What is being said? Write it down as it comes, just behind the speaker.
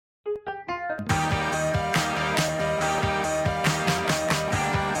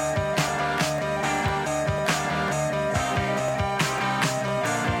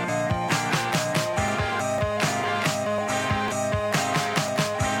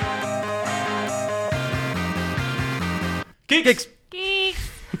Geeks! Geeks!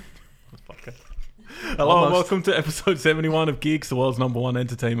 Hello and welcome to episode 71 of Geeks, the world's #1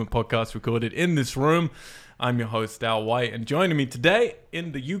 entertainment podcast recorded in this room. I'm your host, Al White, and joining me today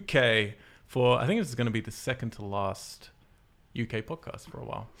in the UK for, I think this is going to be the second to last UK podcast for a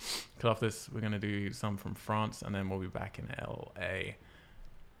while. Cut off this, we're going to do some from France, and then we'll be back in LA.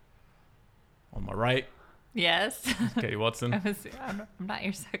 On my right, Yes. Katie Watson. I'm not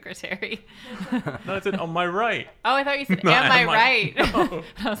your secretary. No, it's on my right. Oh, I thought you said, No, am I am I- right? No.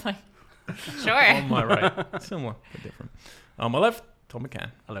 I was like, sure. On my right. Similar, but different. On my left, Tom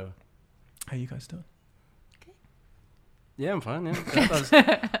McCann. Hello. How you guys doing? Yeah, I'm fine.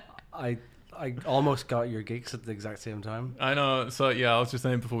 Yeah, I almost got your geeks at the exact same time. I know. So yeah, I was just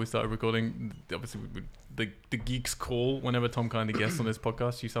saying before we started recording, obviously the geeks call whenever Tom kindly guests on this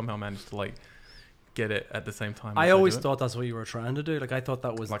podcast, you somehow managed to like get it at the same time. I as always do it. thought that's what you were trying to do. Like I thought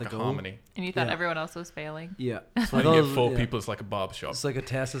that was like the a goal. harmony. And you thought Yeah. everyone else was failing? Yeah. So I I thought it get was- four yeah. people. It's like a barber shop. It's like a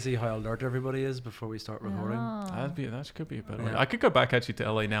test to see how alert everybody is before we start recording. Oh. That could be a better way. Yeah. I could go back actually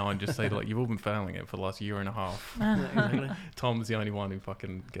to LA now and just say like you've all been failing it for the last year and a half. Yeah, exactly. Tom's the only one who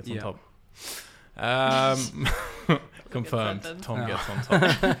fucking gets on Yeah. top. Confirmed. sentence. Tom Oh. gets on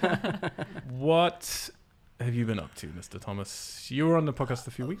top. What have you been up to, Mr. Thomas? You were on the podcast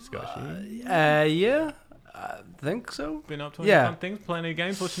a few weeks ago. Actually. Yeah, I think so. Been up to any Yeah. fun things? Playing any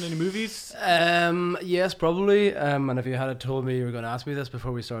games? Watching any movies? Yes, probably. And if you had told me you were going to ask me this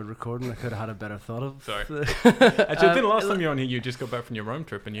before we started recording, I could have had a better thought of. Sorry. Actually, I think the last time you were on here, you just got back from your Rome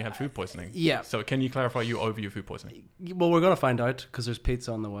trip and you had food poisoning. Yeah. So can you clarify you over your food poisoning? Well, we're going to find out because there's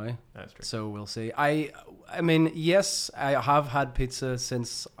pizza on the way. That's true. So we'll see. I mean, yes, I have had pizza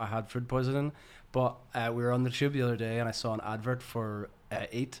since I had food poisoning, but we were on the tube the other day and I saw an advert for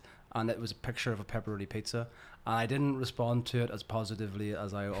Eat, and it was a picture of a pepperoni pizza, and I didn't respond to it as positively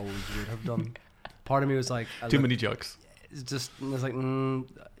as I always would have done. Part of me was like, Too many jokes. It's just, it was like,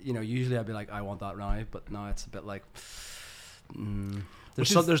 usually I'd be like, I want that now, but now it's a bit like,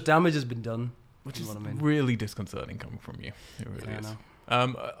 there's damage has been done. Which You is know what I mean? really disconcerting coming from you. It really Yeah, I is.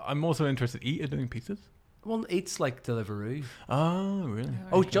 know. I'm also interested. Eat are doing pizzas? Well, Eat's like Deliveroo. Oh, really?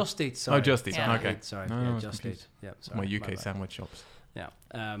 Oh, Okay. Just Eat. Sorry. Oh, Just Eat. Yeah. Okay. Eat, sorry. No, Yeah, I was Just confused. Eat. Yeah, sorry. My UK bad. sandwich shops. Yeah.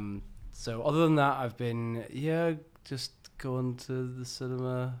 So other than that, I've been just going to the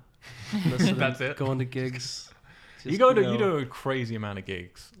cinema. listening, That's it? Going to gigs. You do a crazy amount of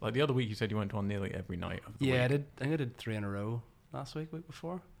gigs. Like the other week, you said you went to one nearly every night of the Yeah, I week. did. I think I did 3 in a row last week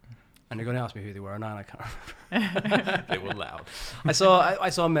before. And you're going to ask me who they were now, and I can't remember. They were loud. I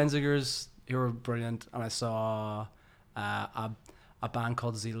saw Menzingers, who were brilliant, and I saw a band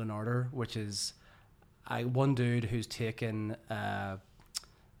called Zealand Order, which is one dude who's taken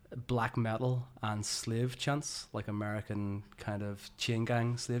black metal and slave chants, like American kind of chain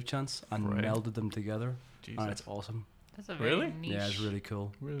gang slave chants, and Right. melded them together, Jesus. and it's awesome. That's a very Really? niche. Yeah, it's really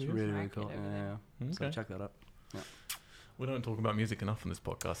cool. Really? It's really cool. Market Yeah, over yeah. So Okay. check that out. We don't talk about music enough on this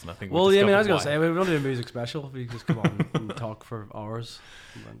podcast, and I think Well, yeah, I mean, I was going gonna say we're gonna do a music special. If you just come on and talk for hours.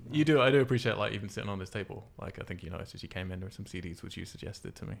 But, You do. I do appreciate like even sitting on this table. Like I think you noticed as you came in, there were some CDs which you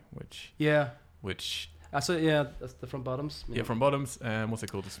suggested to me, which Yeah. that's That's the Front Bottoms. yeah, from Bottoms. What's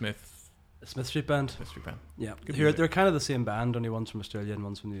it called? The Smith Smith Street Band. Mystery Band. Yeah, Good they're music. kind of the same band, only one's from Australia and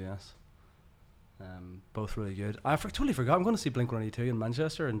one's from the US. Both really good. I totally forgot. I'm going to see Blink-182 in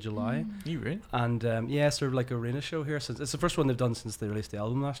Manchester in July, You really? and it's sort of like arena show here. Since it's the first one they've done since they released the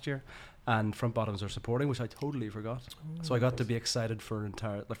album last year, and Front Bottoms are supporting, which I totally forgot. So I got to be excited for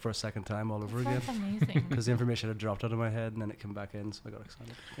for a second time all over again. That's amazing. Because the information had dropped out of my head and then it came back in, so I got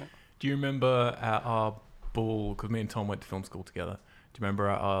excited. Yeah. Do you remember at our ball? Because me and Tom went to film school together. Do you remember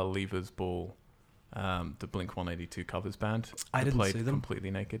at our Levers ball? The Blink-182 covers band. I They didn't played see them.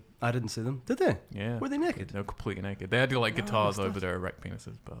 completely naked. I didn't see them. Did they? Yeah. Were they naked? They were completely naked. They had like No, I guitars missed over that. their erect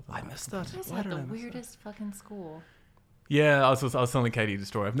penises. But I missed that. You guys Why had did the I miss that? weirdest fucking school. Yeah, I was telling Katie the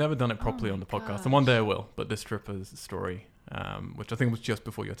story. I've never done it properly my on the podcast, gosh. and one day I will. But the strippers story, which I think was just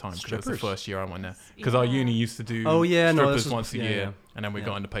before your time, because it was the Strippers? first year I went there. Because our Yeah. uni used to do Oh, yeah, no, strippers this was- once a yeah, year, yeah. and then we Yeah.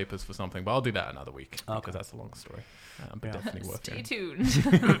 got into papers for something. But I'll do that another week Okay. because that's a long story. But Yeah. definitely worth Stay it.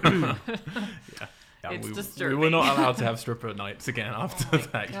 tuned. Yeah, It's we were disturbing. not allowed to have stripper nights again after Oh my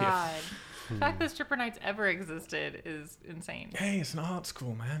that year. God. The fact that stripper nights ever existed is insane. Hey, it's an art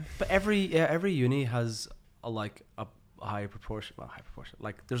school, man. But every uni has a high proportion. Well, high proportion.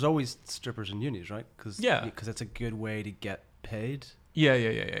 Like there's always strippers in unis, right? Because it's a good way to get paid. Yeah.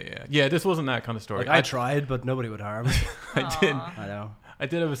 Yeah, this wasn't that kind of story. Like I tried, but nobody would hire me. I did. Aw. I know. I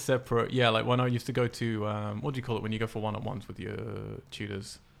did have a separate, like when I used to go to, what do you call it when you go for one-on-ones with your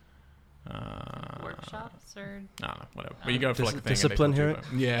tutors? Workshops or No, whatever. But you go for like a thing. Discipline here.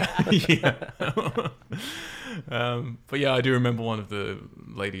 Yeah, yeah. But yeah, I do remember one of the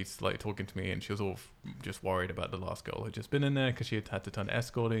ladies like talking to me, and she was all just worried about the last girl who had just been in there because she had to turn to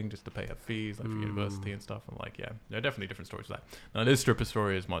escorting just to pay her fees, like for university and stuff. And like, yeah, there are definitely different stories to that. Now, this stripper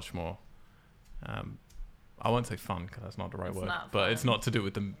story is much more. I won't say fun because that's not the right It's word, not but fun. it's not to do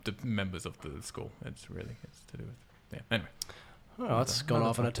with the members of the school. It's to do with Anyway, Oh, that's gone Another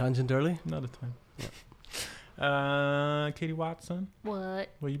off on a time. tangent early. another time. Katie Watson, what?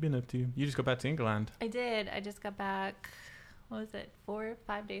 what you been up to? You just got back to England. I did. I just got back. What was it? 4 or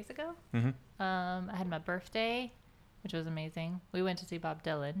 5 days ago. Mm-hmm. I had my birthday, which was amazing. We went to see Bob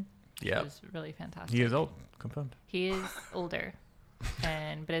Dylan. Yeah, Which was really fantastic. he is old. Confirmed. He is older,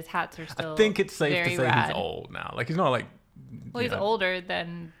 but his hats are still. I think it's safe to very say rad. he's old now. Like he's not like. Well, he's you know, older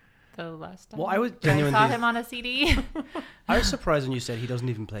than the last time. Well, I was I genuinely. saw him on a CD. I was surprised when you said he doesn't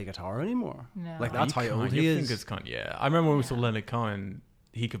even play guitar anymore. No. Like that's how you old can't- he your is. fingers can't. Yeah, I remember when we saw Yeah. Leonard Cohen.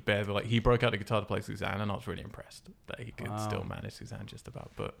 He could barely like he broke out the guitar to play Suzanne, and I was really impressed that he could Wow. still manage Suzanne just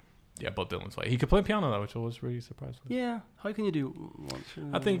about. But yeah, Bob Dylan's way. He could play piano though, which I was really surprised with. Yeah. How can you do?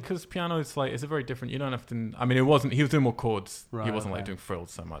 I think because piano is like it's a very different. You don't have to. I mean, it wasn't. He was doing more chords. He Right, wasn't like okay. doing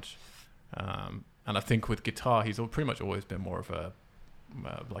frills so much. And I think with guitar, he's pretty much always been more of a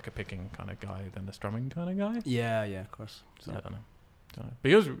like a picking kind of guy than a strumming kind of guy. Yeah, yeah, of course. So Yeah. I don't know. But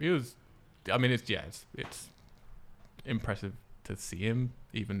he was. I mean, it's impressive to see him,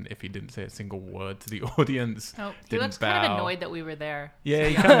 even if he didn't say a single word to the audience. Oh, he Didn't looked kind of bow. annoyed that we were there. Yeah,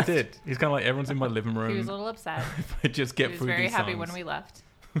 he kind of did. He's kind of like everyone's in my living room. He was a little upset. If I just get He was through very these happy songs. when we left.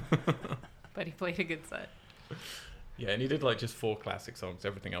 But he played a good set. Yeah, and he did like just 4 classic songs.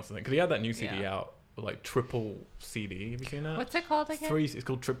 Everything else, I think, because he had that new CD Yeah. out, like triple CD. Have you seen that? What's it called again? 3. It's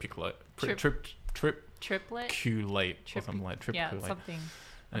called Tripuculate. Triplet? Tripuculate or something like Yeah, Tripuculate. something.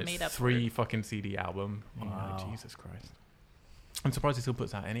 And made it's up 3 word. fucking CD album. You're like, Wow. Jesus Christ. I'm surprised he still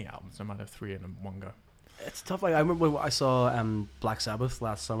puts out any albums, no matter 3 in one go. It's tough. Like I remember when I saw Black Sabbath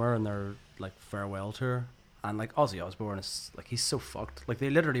last summer and their like farewell tour, and like Ozzy Osbourne is like he's so fucked. Like they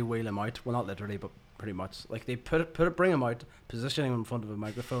literally wheel him out. Well, not literally, but pretty much. Like they bring him out, positioning him in front of a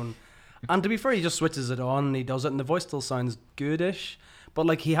microphone, and to be fair, he just switches it on and he does it, and the voice still sounds goodish. But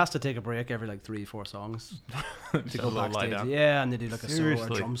like he has to take a break every like 3-4 songs to Just a go little lie backstage. down. Yeah, and they do like a solo or a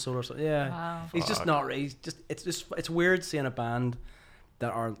Seriously? drum solo or something. Yeah. Wow. He's just Fuck. not. He's just. It's weird seeing a band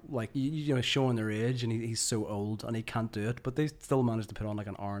that are like you know showing their age, and he's so old and he can't do it, but they still manage to put on like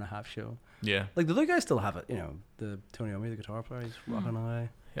an hour-and-a-half show. Yeah. Like the other guys still have it. You know, the Tony Iommi, the guitar player, he's rocking away.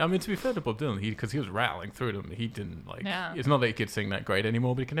 I mean, to be fair to Bob Dylan, because he was rattling through them, he didn't like. Yeah. It's not that he could sing that great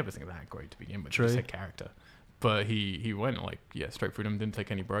anymore, but he can never sing that great to begin with. True. Just a character. But he went like straight through them, didn't take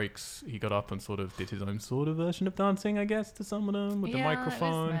any breaks. He got up and sort of did his own sort of version of dancing, I guess, to some of them with the It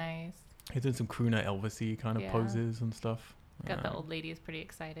microphone. was nice. He did some crooner Elvis-y kind of Yeah. poses and stuff. Got the old ladies pretty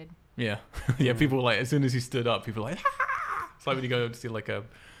excited. Yeah, yeah. People were like, as soon as he stood up, people were like, it's like when you go to see like a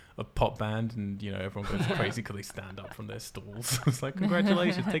pop band and you know everyone goes crazy because they stand up from their stools. It's like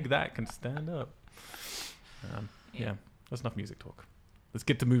congratulations, take that, can stand up. Yeah, that's enough music talk. Let's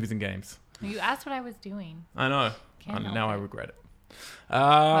get to movies and games. You asked what I was doing. I know, Can't and help now I it. regret it.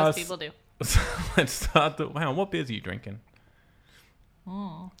 Most people do. Let's start. Hang on, what beers are you drinking?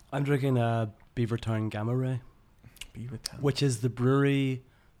 I'm drinking Beavertown Gamma Ray, Beavertown. which is the brewery.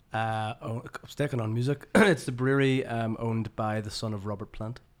 Sticking on music, it's the brewery owned by the son of Robert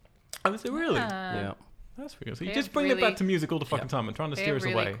Plant. Oh, is it really? Yeah. That's pretty good. So you They just have bring it really- back to music all the fucking time and trying to They steer have us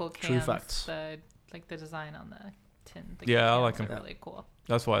really away. cool True cans. facts. Like the design on the tin. The Yeah, I cans like are 'em. Really cool.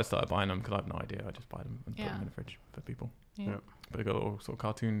 That's why I started buying them because I have no idea. I just buy them and put Yeah. them in the fridge for people. Yeah. Yeah. But they got all sort of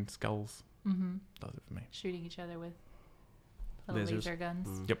cartoon skulls. Mm-hmm. Does it for me. Shooting each other with little Lasers. laser guns.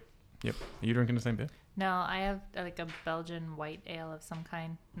 Mm. Yep. Are you drinking the same beer? No, I have like a Belgian white ale of some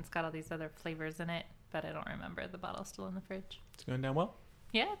kind. It's got all these other flavors in it, but I don't remember. The bottle's still in the fridge. It's going down well.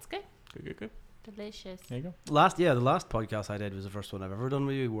 Yeah, it's good. Good. Delicious. There you go. The last podcast I did was the first one I've ever done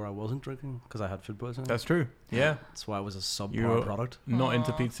with you where I wasn't drinking because I had food poisoning. That's true. Yeah. That's why it was a subpar You're- product. Not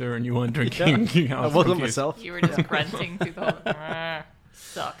into Aw. pizza and you weren't drinking. I wasn't myself. You were just grunting through the whole.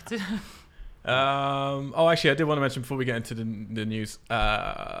 Sucked. Actually, I did want to mention before we get into the news.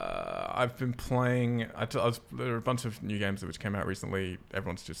 I've been playing. There are a bunch of new games which came out recently.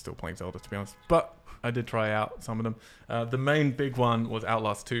 Everyone's just still playing Zelda, to be honest. But I did try out some of them. The main big one was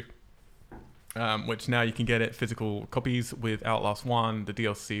Outlast 2, which now you can get it physical copies with Outlast 1, the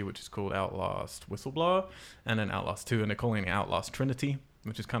DLC, which is called Outlast Whistleblower, and then Outlast 2, and they're calling it Outlast Trinity,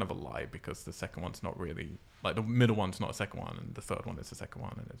 which is kind of a lie because the second one's not really, like the middle one's not a second one, and the third one is the second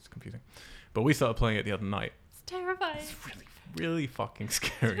one, and it's confusing. But we started playing it the other night, It's terrifying. It's really fucking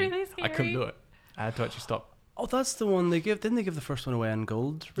scary. really I couldn't scary. do it. I had to actually stop. Oh, that's the one they give. Didn't they give the first one away in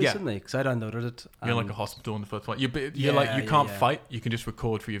gold recently? Because I downloaded it. You're in like and- a hospital in the first one. You're Yeah, like, you can't yeah. fight. You can just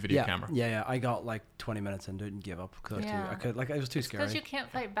record for your video yeah, camera. Yeah. I got like 20 minutes into it and gave up because Yeah. I could, like, it was too scary. Because you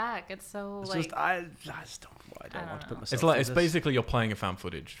can't fight back. It's so It's like. just I just don't. I don't I want to don't put know. myself. It's like, through it's this. basically you're playing a found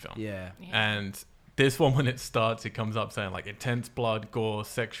footage film. Yeah. Yeah. And this one, when it starts, it comes up saying like intense blood, gore,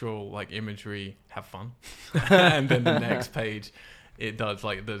 sexual like imagery, have fun. And then the next page, it does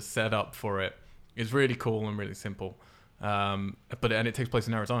like the setup for it is really cool and really simple. But it takes place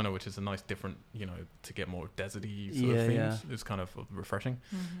in Arizona, which is a nice different, to get more deserty sort of themes. It's kind of refreshing.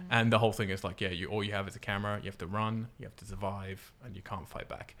 Mhm. And the whole thing is like, all you have is a camera. You have to run, you have to survive, and you can't fight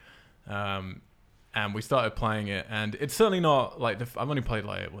back. And we started playing it, and it's certainly not like I've only played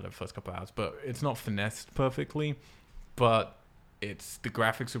like the first couple of hours, but it's not finessed perfectly. But the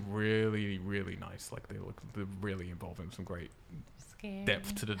graphics are really, really nice. Like they're really involving some great Scared.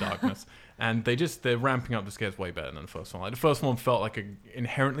 depth to the darkness, and they're ramping up the scares way better than the first one. Like the first one felt like an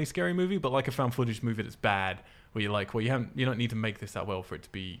inherently scary movie, but like a found footage movie that's bad, where you're like, well, you don't need to make this that well for it to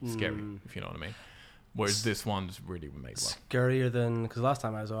be scary, if you know what I mean. Whereas this one's really made well. Scarier than, because last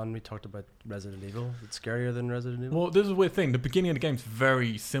time I was on, we talked about Resident Evil. It's scarier than Resident Evil. Well, this is a weird thing. The beginning of the game's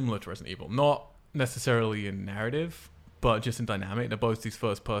very similar to Resident Evil, not necessarily in narrative, but just in dynamic. They're both these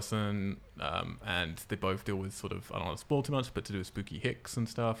first person, and they both deal with sort of, I don't want to spoil too much, but to do with spooky hicks and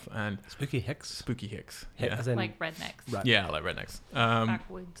stuff. And Spooky Hicks. spooky hicks, Hick, yeah, as in, Like rednecks. Right. yeah, like rednecks.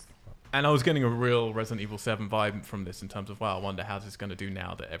 Backwoods. And I was getting a real Resident Evil 7 vibe from this in terms of, wow, I wonder how this is going to do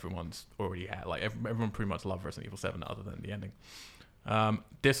now that everyone's already had, like everyone pretty much loved Resident Evil 7 other than the ending.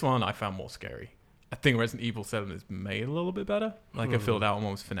 This one I found more scary. I think Resident Evil 7 is made a little bit better. Like I feel that one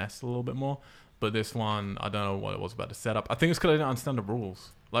was finessed a little bit more. But this one, I don't know what it was about the setup. I think it's because I didn't understand the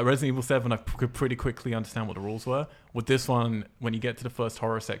rules. Like Resident Evil 7, I could pretty quickly understand what the rules were. With this one, when you get to the first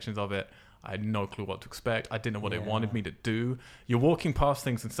horror sections of it, I had no clue what to expect. I didn't know what it wanted me to do. You're walking past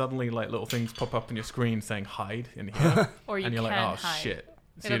things and suddenly like little things pop up on your screen saying hide in here. Or you and you're can like, oh hide. shit.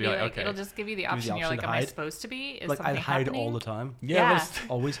 So It'll be you're like, okay. it'll just give you the Gives you option. the You're like, option am to I hide. supposed to be? Is like, something I'd hide happening? all the time. Yeah, Yeah.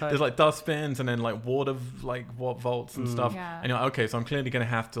 Always hide. there's like dustbins and then like water vaults and stuff. Yeah. And you're like, okay, so I'm clearly going to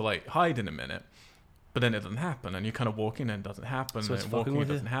have to like hide in a minute. But then it doesn't happen. And you kind of walk in and it doesn't happen. So and it's walking fucking it with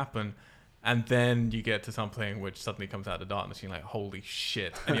you? doesn't happen. And then you get to something which suddenly comes out of the darkness. And you're like, holy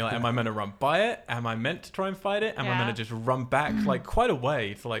shit. And you're like, am I meant to run by it? Am I meant to try and fight it? Am I Yeah. meant to just run back like quite a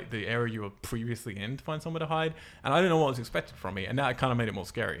way to like the area you were previously in to find somewhere to hide? And I didn't know what was expected from me. And that kind of made it more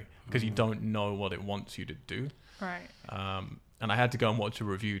scary because you don't know what it wants you to do. Right. And I had to go and watch a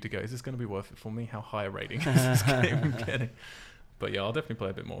review to go, is this going to be worth it for me? How high a rating is this game getting? But yeah, I'll definitely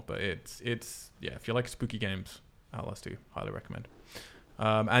play a bit more. But it's yeah, if you like spooky games, Outlast 2, highly recommend.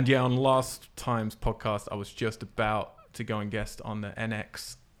 And yeah, on last time's podcast, I was just about to go and guest on the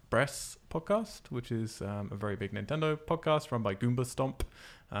NX Express podcast, which is a very big Nintendo podcast run by Goomba Stomp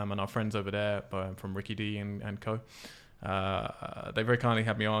and our friends over there from Ricky D and co. They very kindly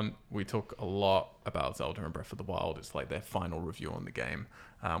had me on. We talk a lot about Zelda and Breath of the Wild. It's like their final review on the game.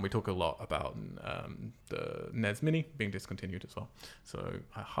 We talk a lot about the NES Mini being discontinued as well. So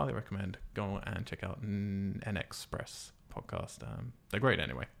I highly recommend going and check out NX Express podcast. They're great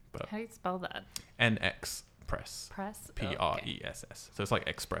anyway. But How do you spell that? NX Press. Press? Press. So it's like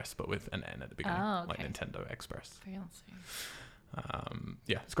Express, but with an N at the beginning, Oh, like okay. Nintendo Express. Fancy.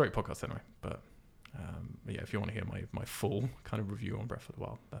 Yeah, it's a great podcast anyway. But yeah, if you want to hear my full kind of review on Breath of the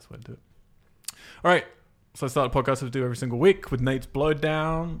Wild, that's where to do it. All right, so I start a podcast we do every single week with Nate's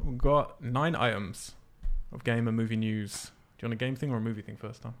Blowdown. We've got 9 items of game and movie news. Do you want a game thing or a movie thing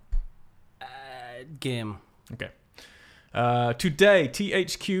first, Tom? Game. Okay. Today,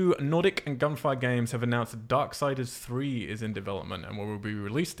 THQ Nordic and Gunfire Games have announced that Darksiders 3 is in development and will be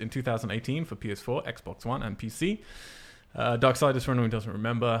released in 2018 for PS4, Xbox One, and PC. Darksiders, for anyone who doesn't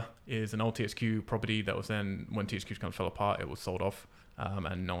remember, is an old THQ property that was then, when THQ kind of fell apart, it was sold off,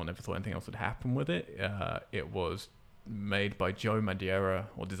 and no one ever thought anything else would happen with it. It was made by Joe Madureira,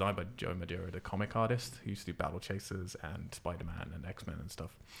 or designed by Joe Madureira, the comic artist who used to do Battle Chasers and Spider-Man and X-Men and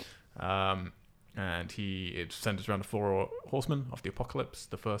stuff. And it centers around the 4 horsemen of the apocalypse.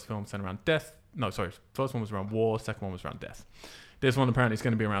 The first film centered around death. No, sorry. First one was around war. Second one was around death. This one apparently is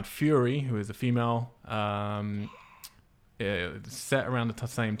going to be around Fury, who is a female. Set around the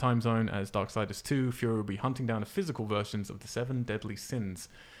same time zone as Darksiders 2, Fury will be hunting down the physical versions of the 7 deadly sins.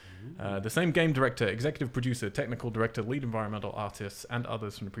 The same game director, executive producer, technical director, lead environmental artists, and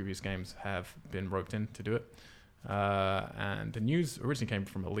others from the previous games have been roped in to do it. And the news originally came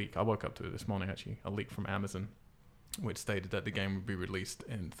from a leak. I woke up to it this morning, actually. A leak from Amazon, which stated that the game would be released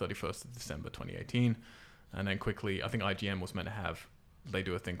in 31st of December 2018. And then quickly, I think IGN was meant to have, they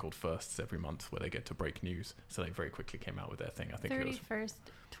do a thing called Firsts every month where they get to break news. So they very quickly came out with their thing. I think it was 31st,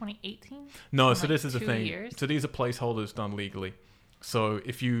 2018? No, In so like this is the 2 thing. years? So these are placeholders done legally. So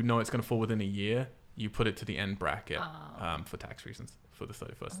if you know it's going to fall within a year, you put it to the end bracket for tax reasons for the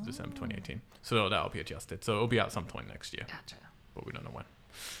 31st of December 2018. So that'll be adjusted. So it'll be out sometime next year, Gotcha. but we don't know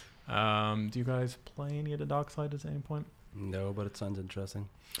when. Do you guys play any of the Darksiders at any point? No, but it sounds interesting.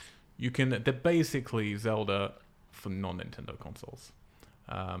 They're basically Zelda for non-Nintendo consoles.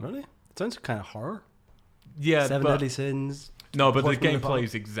 Really? It sounds kind of horror. Yeah, Seven but Deadly Sins. no, but the Apart from the gameplay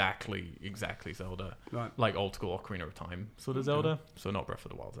is exactly Zelda. Right. Like old school Ocarina of Time sort of Okay. Zelda. So not Breath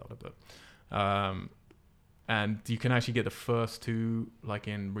of the Wild Zelda, but and you can actually get the first two like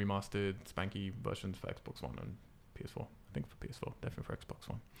in remastered spanky versions for Xbox One and PS4. I think for PS4, definitely for Xbox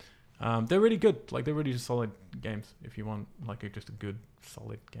One. They're really good. Like they're really just solid games if you want like just a good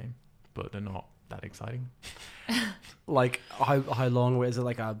solid game, but they're not that exciting. Like how long is it?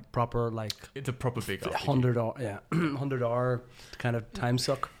 Like a proper like It's a proper big RPG. 100 hour 100 hour kind of time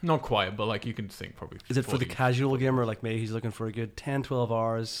suck. Not quite, but like you can think probably. Is it for the 40. casual gamer like me? He's looking for a good 10-12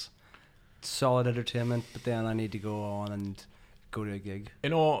 hours, solid entertainment. But then I need to go on and go to a gig.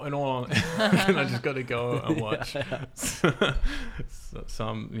 In all, I just got to go and watch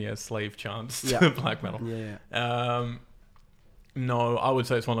some slave chants, Yeah. black metal. Yeah. No, I would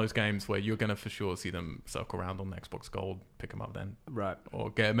say it's one of those games where you're gonna for sure see them circle around on Xbox Gold, pick them up then, Right. or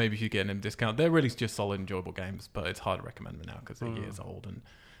maybe if you get them a discount. They're really just solid, enjoyable games, but it's hard to recommend them now because they're years old. And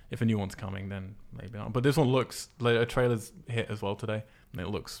if a new one's coming, then maybe not. But this one looks like a trailer's hit as well today, and it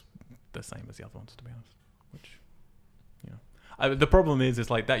looks the same as the other ones, to be honest. Which, the problem is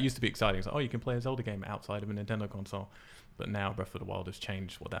like that used to be exciting. It's like, oh, you can play a Zelda game outside of a Nintendo console, but now Breath of the Wild has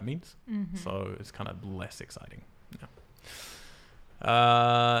changed what that means. Mm-hmm. So it's kind of less exciting. Yeah.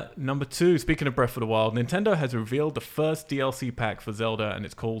 Number 2, speaking of Breath of the Wild, Nintendo has revealed the first DLC pack for Zelda, and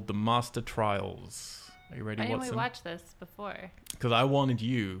it's called The Master Trials. Are you ready, Why didn't we Watson? watch this before? Because I wanted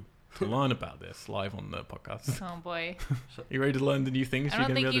you to learn about this live on the podcast. Oh boy. Are you ready to learn the new things I you're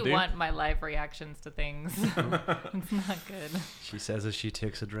don't going to be think able you to do? want my live reactions to things. It's not good. She says as she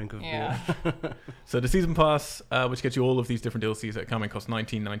takes a drink of Yeah. beer. So the Season Pass, which gets you all of these different DLCs that are coming, costs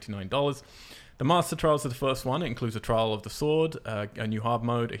 $19.99. The Master Trials are the first one. It includes a Trial of the Sword, a new hard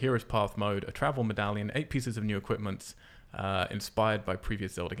mode, a Hero's Path mode, a travel medallion, 8 pieces of new equipment inspired by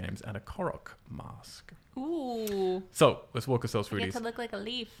previous Zelda games, and a Korok mask. Ooh. So let's walk ourselves I through get these. to look like a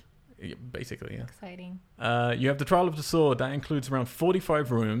leaf. Yeah, basically, yeah. Exciting. You have the Trial of the Sword. That includes around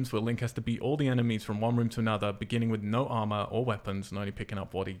 45 rooms where Link has to beat all the enemies from one room to another, beginning with no armor or weapons and only picking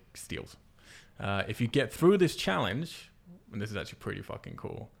up what he steals. If you get through this challenge, and this is actually pretty fucking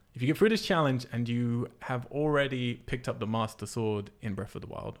cool, if you get through this challenge and you have already picked up the Master Sword in Breath of the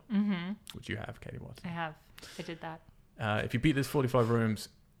Wild, Mm-hmm. which you have, Katie Watson. I have. I did that. If you beat this 45 rooms,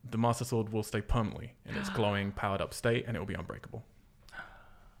 the Master Sword will stay permanently in its glowing, powered-up state, and it will be unbreakable.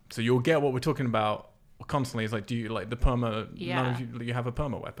 So you'll get what we're talking about constantly. Is like, do you like the perma? Yeah. None of you have a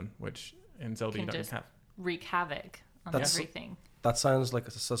perma weapon, which in Zelda you Can don't just- have. Wreak havoc on That's- everything. That sounds like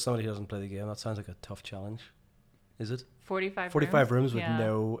so somebody who doesn't play the game. That sounds like a tough challenge. Is it? 45 rooms with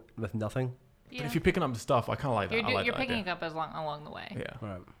Yeah. with nothing. Yeah. But if you're picking up the stuff, I kind of like that. I like You're that picking idea. it up along the way. Yeah.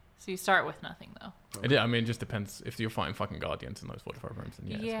 Right. So you start with nothing though. I mean, it just depends. If you're fighting fucking Guardians in those 45 rooms, then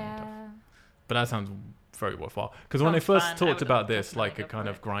yeah, it's gonna be tough. But that sounds very worthwhile. Because when they Sounds first fun. I talked would about this, definitely like a go kind for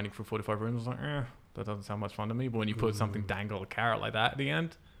of it. grinding through 45 rooms, I was like, that doesn't sound much fun to me. But when you put something dangle a carrot like that at the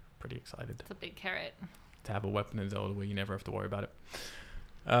end, pretty excited It's a big carrot. to have a weapon in Zelda where you never have to worry about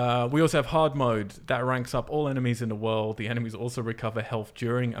it. We also have hard mode that ranks up all enemies in the world. The enemies also recover health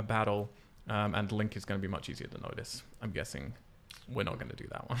during a battle, and Link is going to be much easier to notice. I'm guessing we're not going to do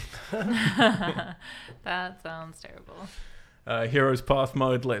that one. That sounds terrible. Heroes Path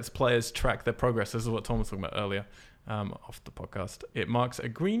mode lets players track their progress. This is what Tom was talking about earlier off the podcast. It marks a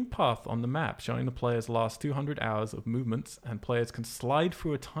green path on the map showing the player's last 200 hours of movements, and players can slide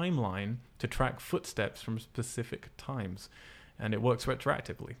through a timeline to track footsteps from specific times. And it works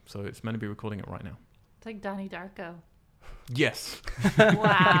retroactively, so it's meant to be recording it right now. It's like Donnie Darko. Yes.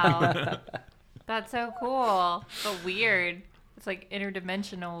 Wow. That's so cool. But weird. It's like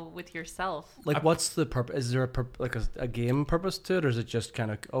interdimensional with yourself. Like, what's the purpose? Is there a game purpose to it, or is it just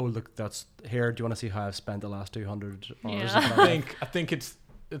kind of, oh look, that's here? Do you want to see how I've spent the last 200 hours? Yeah. of my life? I think it's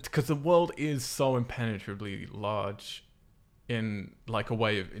because the world is so impenetrably large in like a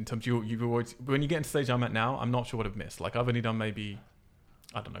way of, in terms you've always, when you get into the stage I'm at now, I'm not sure what I've missed. Like I've only done maybe,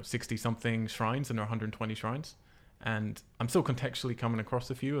 I don't know, 60 something shrines, and there are 120 shrines, And I'm still contextually coming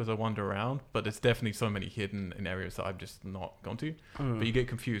across a few as I wander around, but there's definitely so many hidden in areas that I've just not gone to. But you get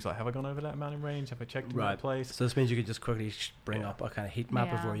confused, like, have I gone over that mountain range? Have I checked in that place? So this means you could just quickly bring up a kind of heat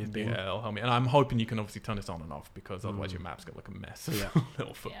map of where you've been. Yeah, it'll help me. And I'm hoping you can obviously turn this on and off, because otherwise your map's going to look a mess of Yeah.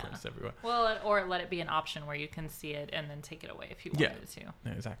 little footprints everywhere. Well, or let it be an option where you can see it and then take it away if you wanted to.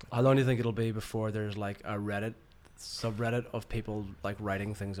 Yeah, exactly. How long do you think it'll be before there's like a Reddit subreddit of people like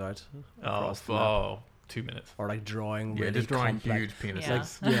writing things out across the map? 2 minutes. Or like drawing Yeah, really just drawing complex. huge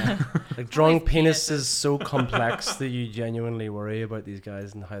penises. Yeah. Like drawing Always penises. penises so complex that you genuinely worry about these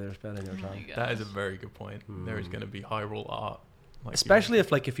guys and how they're spending their Oh my time. gosh. That is a very good point. There is going to be Hyrule art. Like, Especially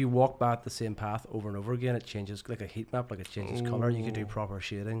if you walk back the same path over and over again, it changes like a heat map, like it changes color. You can do Ooh. proper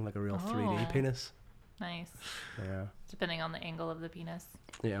shading, like a real 3D Oh. penis. Nice. Yeah, Depending on the angle of the penis.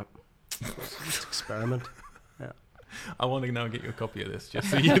 yeah. Just experiment. I want to now get you a copy of this, just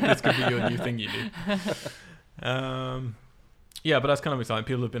so this could be your new thing you do. Yeah, but that's kind of exciting.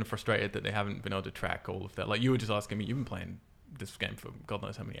 People have been frustrated that they haven't been able to track all of that. Like, you were just asking me, you've been playing this game for God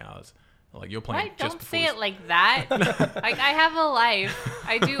knows how many hours. Like, you're playing Why? just Don't before say it like that. Like, I have a life.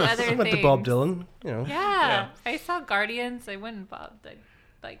 I do other Went things. to Bob Dylan, you know. Yeah. I saw Guardians. I went and bought,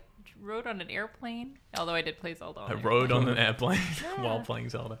 like, rode on an airplane. Although I did play Zelda. I rode on an airplane while playing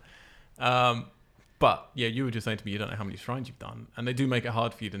Zelda. But yeah, you were just saying to me you don't know how many shrines you've done, and they do make it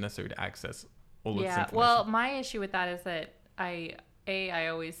hard for you to necessarily access all of this information. Well, my issue with that is that I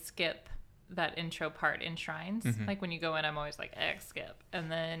always skip that intro part in shrines. Like when you go in, I'm always like skip,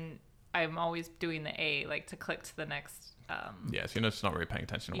 and then I'm always doing the A, like to click to the next. Yeah, so you're just not really paying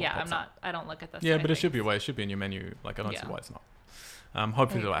attention to what Yeah, pops I'm up. not. I don't look at this. Yeah, but it should be a way. It should be in your menu. Like, I don't see Yeah. why it's not.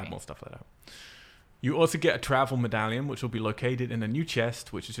 Hopefully they'll add more stuff like that. You also get a travel medallion, which will be located in a new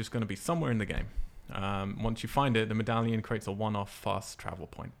chest, which is just going to be somewhere in the game. Once you find it, the medallion creates a one-off fast travel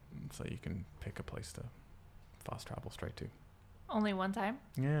point, so you can pick a place to fast travel straight to. Only one time.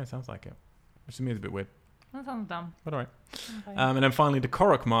 Yeah, it sounds like it. Which to me is a bit weird, That sounds dumb. but alright. Okay. And then finally the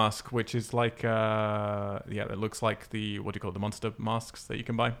Korok mask, which is like, it looks like the, what do you call it, the monster masks that you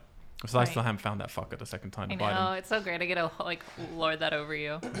can buy. So I Right. still haven't found that fucker the second time I to buy know them. it's so great. I get to like lord that over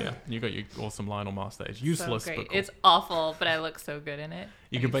you. Yeah, you got your awesome Lionel mask that is useless, So great. but cool. It's awful, but I look so good in it.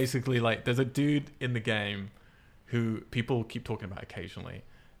 You can basically, like, there's a dude in the game who people keep talking about occasionally,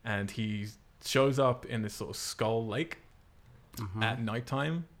 and he shows up in this sort of skull lake at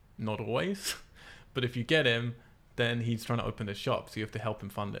nighttime, not always, but if you get him, then he's trying to open the shop, so you have to help him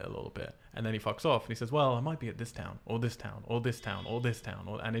fund it a little bit, and then he fucks off and he says, well, I might be at this town or this town or this town or this town,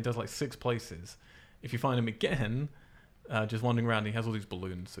 and he does like 6 places. If you find him again, just wandering around, he has all these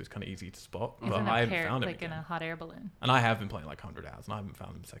balloons, so it's kind of easy to spot. He's but in a I haven't pair, found him like again. in a hot air balloon. And I have been playing like 100 hours, and I haven't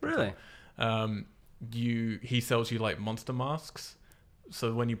found him second Really? time. He sells you like monster masks,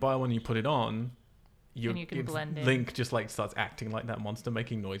 so when you buy one, and you put it on, And you can blend in. Link just like starts acting like that monster,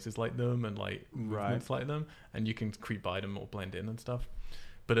 making noises like them and like Right. movements like them, and you can creep by them or blend in and stuff.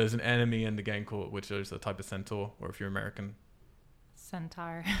 But there's an enemy in the game called, which is a type of centaur, or if you're American,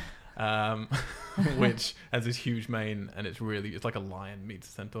 Centaur. which has this huge mane, and it's like a lion meets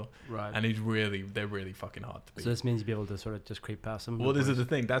a centaur, Right. and they're really fucking hard to beat. So this means you'll be able to sort of just creep past them. Well, this is the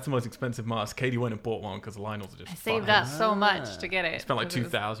thing. That's the most expensive mask. Katie went and bought one because Lionel's are just I saved fine. up so much to get it. Spent like because it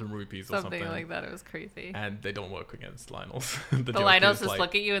was 2,000 rupees or something something. like that. It was crazy. And they don't work against Lionel's. The Lionels just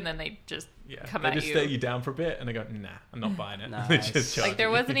look at you and then they just come they at just you. stare you down for a bit and they go, nah, I'm not buying it. Nice. They just charge Like there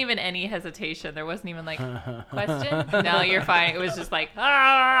you. wasn't even any hesitation. There wasn't even like question. No, you're fine. It was just like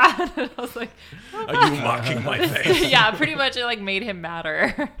ah. And I was like, Are you mocking my face? yeah, pretty much it like made him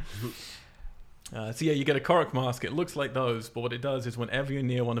madder. So yeah, you get a Korok mask. It looks like those, but what it does is whenever you're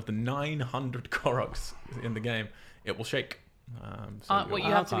near one of the 900 Koroks in the game, it will shake. Well, you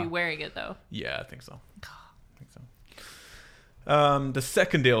have to be Okay. wearing it though. Yeah, I think so. The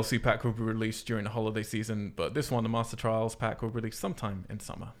second DLC pack will be released during the holiday season, but this one, the Master Trials pack, will release sometime in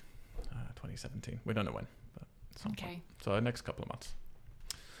summer 2017. We don't know when, but some point. Okay. So next couple of months.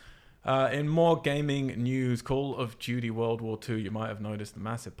 In more gaming news, Call of Duty World War II, you might have noticed the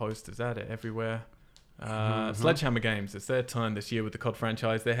massive posters at it everywhere. Sledgehammer Games, it's their turn this year with the COD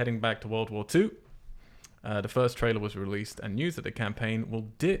franchise. They're heading back to World War II. The first trailer was released, and news that the campaign will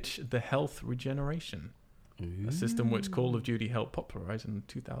ditch the health regeneration, a system which Call of Duty helped popularize in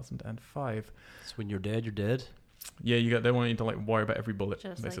 2005. So when you're dead, you're dead. Yeah, they want you to like worry about every bullet.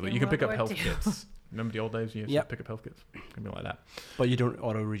 Just basically, like you can in pick up World War health II. kits. Remember the old days? You used Yep. to pick up health kits. Gonna be like that. But you don't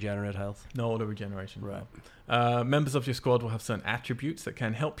auto regenerate health. No auto regeneration. Right. Members of your squad will have certain attributes that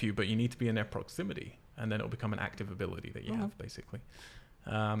can help you, but you need to be in their proximity, and then it'll become an active ability that you have, basically.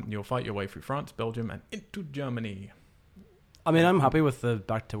 You'll fight your way through France, Belgium, and into Germany. I mean, I'm happy with the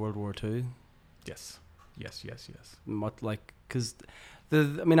back to World War II. Yes. Yes. What like because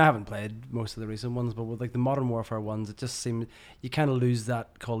I mean I haven't played most of the recent ones, but with like the Modern Warfare ones, it just seems you kind of lose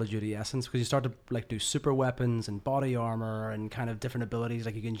that Call of Duty essence because you start to like do super weapons and body armor and kind of different abilities,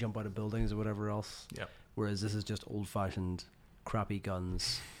 like you can jump out of buildings or whatever else. Yeah. Whereas this is just old fashioned, crappy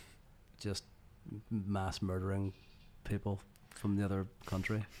guns, just mass murdering people from the other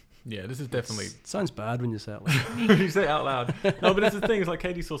country. Yeah, this is definitely... Sounds bad when you say it like you say it out loud. No, but it's the thing. It's like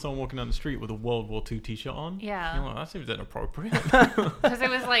Katie saw someone walking down the street with a World War II t-shirt on. Yeah. You're like, that seems inappropriate. Because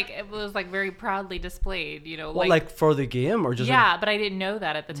it was very proudly displayed, you know. Well, like for the game or just... Yeah, but I didn't know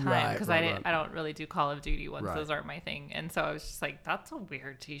that at the time Right, because right. I don't really do Call of Duty ones. Right. Those aren't my thing. And so I was just like, that's a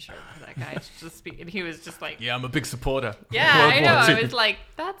weird t-shirt for that guy to just speak. And he was just like... Yeah, I'm a big supporter. Yeah, World I know. War II. I was like,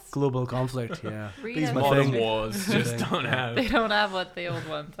 that's... Global conflict, yeah. Read These it. modern thing. wars just don't have... They don't have what the old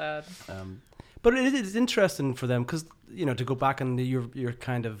ones had. But it is interesting for them because, you know, to go back and you're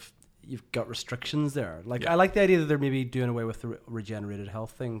kind of, you've got restrictions there. Like, Yeah. I like the idea that they're maybe doing away with the regenerated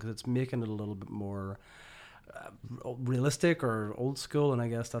health thing because it's making it a little bit more realistic or old school. And I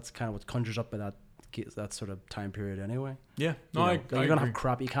guess that's kind of what conjures up by that sort of time period anyway. Yeah. No, You know, I you're going to agree. have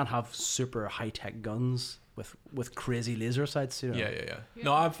crap. You can't have super high-tech guns with crazy laser sights, you know. Yeah.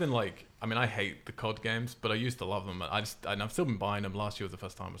 No, I've been like, I mean, I hate the COD games, but I used to love them. And I've still been buying them. Last year was the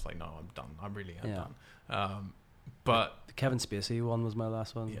first time I was like, no, I'm done. I really am done. But The Kevin Spacey one was my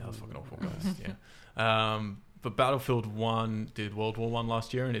last one. yeah, that's fucking awful, guys. Yeah. But Battlefield 1 did World War 1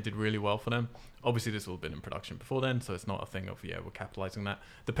 last year, and it did really well for them. Obviously, this will have been in production before then, so it's not a thing of, we're capitalizing that.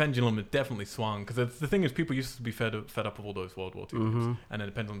 The pendulum had definitely swung, because the thing is, people used to be fed up of all those World War II games, and then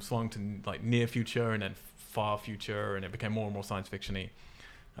the pendulum swung to like near future and then far future, and it became more and more science fiction-y.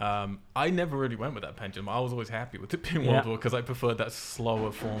 I never really went with that pendulum. I was always happy with it being World War because I preferred that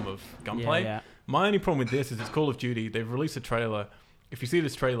slower form of gunplay. Yeah. My only problem with this is it's Call of Duty. They've released a trailer. If you see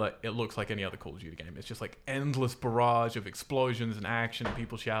this trailer, it looks like any other Call of Duty game. It's just like endless barrage of explosions and action and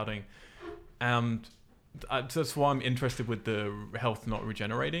people shouting. And that's why I'm interested with the health not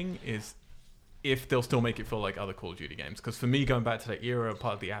regenerating is if they'll still make it feel like other Call of Duty games. Because for me, going back to that era,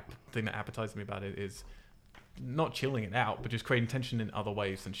 part of the thing that appetizes me about it is not chilling it out, but just creating tension in other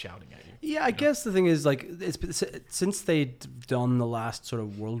ways than shouting at you. Yeah, I guess the thing is, like, it's since they'd done the last sort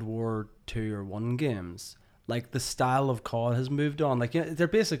of World War II or I games, like, the style of COD has moved on. Like, you know, they're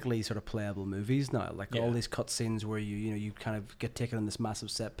basically sort of playable movies now. Like, all these cutscenes where you kind of get taken in this massive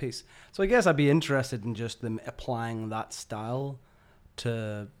set piece. So I guess I'd be interested in just them applying that style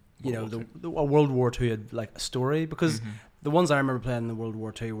to, you know, a World War II had, like, a story. Because the ones I remember playing in the World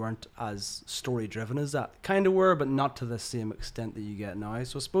War II weren't as story-driven as that. Kind of were, but not to the same extent that you get now.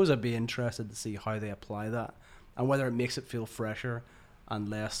 So I suppose I'd be interested to see how they apply that and whether it makes it feel fresher and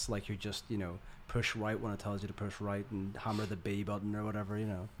less like you're just, you know, push right when it tells you to push right and hammer the B button or whatever, you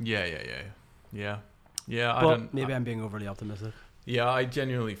know. Yeah. But maybe I'm being overly optimistic. Yeah, I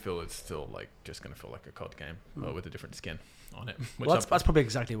genuinely feel it's still like just going to feel like a COD game with a different skin on it. Well, that's probably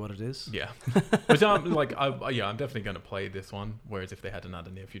exactly what it is. Yeah. Which I'm like, I'm definitely going to play this one. Whereas if they had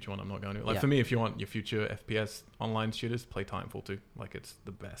another near future one, I'm not going to. Like for me, if you want your future FPS online shooters, play Titanfall 2. Like it's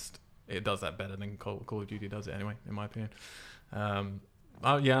the best. It does that better than Call of Duty does it anyway, in my opinion. And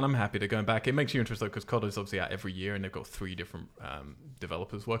I'm happy to go back. It makes you interested because COD is obviously out every year, and they've got 3 different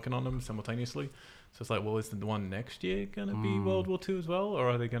developers working on them simultaneously. So it's like, well, is the one next year going to be World War II as well, or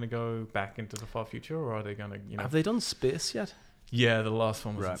are they going to go back into the far future, or are they going to, you know? Have they done space yet? Yeah, the last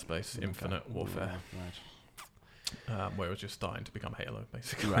one was in space, Infinite Warfare, Right. where it was just starting to become Halo,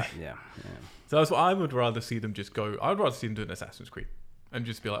 basically. Right. Yeah. So that's what I would rather see them just go. I would rather see them do an Assassin's Creed and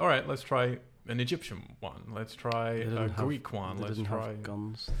just be like, all right, let's try an Egyptian one. Let's try a Greek one. Let's try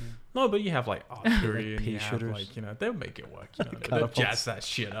guns. No, but you have like archery and Pea you have shooters. like, you know, they'll make it work. You know, they'll jazz that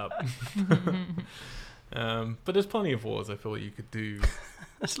shit up. But there's plenty of wars I feel like you could do.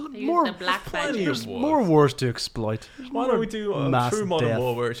 There's More the black plenty badge. of wars. more wars to exploit. Why don't we do a mass true modern death.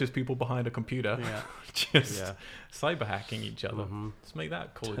 war where it's just people behind a computer Yeah. just cyber hacking each other? Mhm. Let's make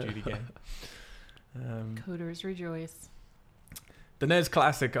that Call of Duty game. Coders rejoice. The NES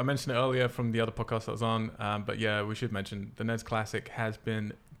Classic, I mentioned it earlier from the other podcast I was on, but yeah, we should mention the NES Classic has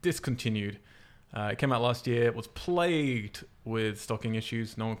been discontinued. It came out last year. It was plagued with stocking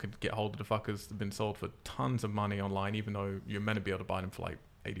issues. No one could get hold of the fuckers. They've been sold for tons of money online, even though you're meant to be able to buy them for like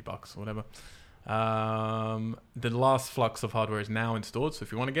 $80 or whatever. The last flux of hardware is now installed, so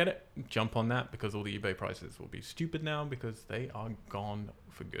if you want to get it, jump on that because all the eBay prices will be stupid now because they are gone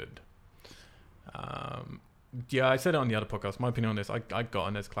for good. Yeah, I said it on the other podcast. My opinion on this, I got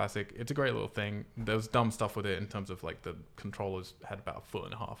a NES Classic. It's a great little thing. There was dumb stuff with it in terms of like the controllers had about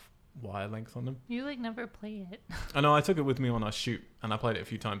 1.5 foot wire length on them. You like never play it. I know I took it with me on our shoot, and I played it a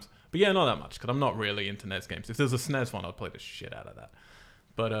few times. But yeah, not that much, because I'm not really into NES games. If there's a SNES one, I'd play the shit out of that.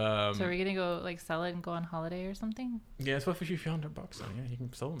 But so are we gonna go like sell it and go on holiday or something? yeah, it's worth a few $100. So yeah, you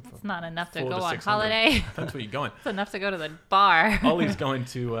can sell them for. It's not enough to 400 go to on 600. holiday. Depends where you're going. It's enough to go to the bar. Ollie's going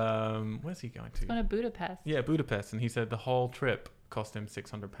to where's he going to? He's going to Budapest. Yeah, Budapest, and he said the whole trip cost him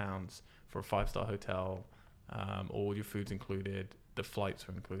 £600 for a 5-star hotel. All your food's included, the flights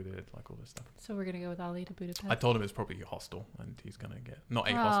are included, like all this stuff. So we're gonna go with Ollie to Budapest. I told him it's probably a hostel, and he's gonna get not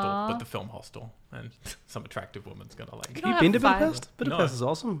a Aww. hostel, but the film hostel, and some attractive woman's gonna like. Have you been to have fun. Budapest? Budapest is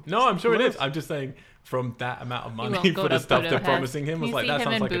awesome. No, I'm sure it is. Nice. I'm just saying, from that amount of won't money go for the to stuff they're Budapest. promising him, was You like see that him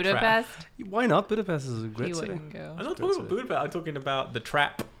sounds in like a trap. Budapest. Why not? Budapest is a He great city. wouldn't go. I'm not talking about Budapest. I'm talking about the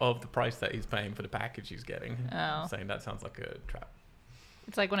trap of the price that he's paying for the package he's getting. Oh. I'm saying that sounds like a trap.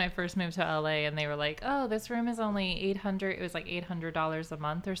 It's like when I first moved to LA and they were like, "Oh, this room is only $800." It was like $800 a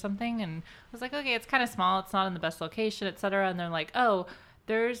month or something, and I was like, "Okay, it's kind of small. It's not in the best location, etc." And they're like, "Oh,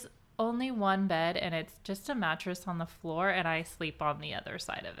 there's only one bed and it's just a mattress on the floor, and I sleep on the other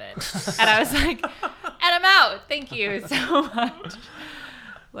side of it." And I was like, "And I'm out. Thank you so much."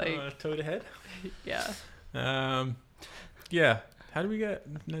 Like, Toad ahead. yeah. Yeah. How do we get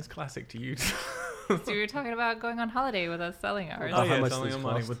NES Classic to use? So we were talking about going on holiday with us selling ours Oh, how yeah, much selling these our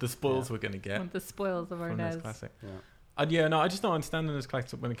money cost? with the spoils Yeah. we're gonna get with the spoils of our from NES NES. Classic. Yeah. Yeah, no, I just don't understand the NES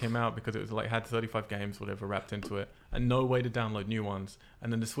Classic when it came out, because it was like had 35 games, whatever, wrapped into it, and no way to download new ones.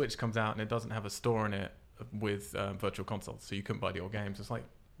 And then the Switch comes out and it doesn't have a store in it with virtual consoles, so you couldn't buy the old games. It's like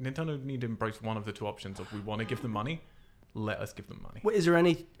Nintendo need to embrace one of the two options of we want to give them money, let us give them money. Wait, is there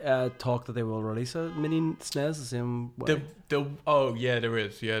any talk that they will release a mini SNES the same way? Oh yeah, there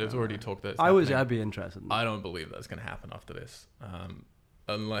is. Yeah, there's already talk that. I'd be interested. I don't believe that's going to happen after this,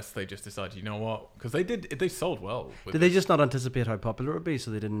 unless they just decide, you know what? Because they sold well. With Did they this. just not anticipate how popular it would be,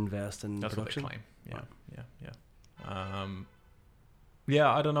 so they didn't invest in That's production? what they claim. Yeah. Yeah,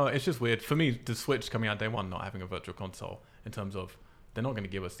 I don't know. It's just weird for me. The Switch coming out day one, not having a virtual console, in terms of they're not going to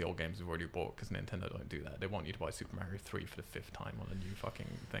give us the old games we've already bought, because Nintendo don't do that. They want you to buy Super Mario 3 for the 5th time on a new fucking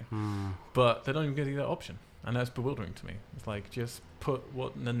thing. But they don't even give you that option, and that's bewildering to me. It's like, just put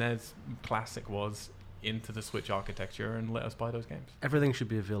what the NES Classic was into the Switch architecture and let us buy those games. Everything should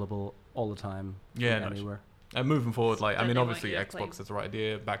be available all the time. Yeah, from no, anywhere. And moving forward, like, I Then mean, they want obviously you to play. Xbox is the right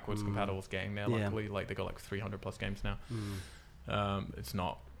idea. Backwards compatible is getting there. Yeah. Luckily, like they got like 300 plus games now. It's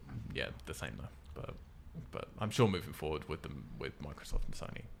not, the same though. But I'm sure moving forward with Microsoft and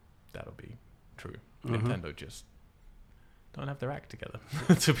Sony, that'll be true. Nintendo just don't have their act together,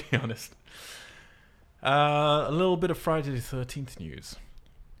 to be honest. A little bit of Friday the 13th news.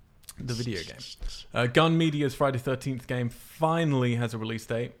 The video game. Gun Media's Friday the 13th game finally has a release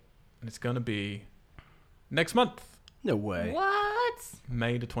date, and it's going to be next month, No way. What?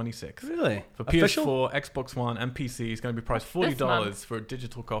 May the 26th. Really? For Official? PS4, Xbox One, and PC, it's going to be priced This $40 month. for a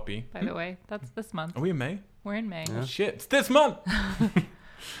digital copy. By the way, that's this month. Are we in May? We're in May. Yeah. Shit, it's this month!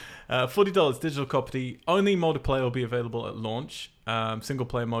 $40 digital copy. Only multiplayer will be available at launch. Single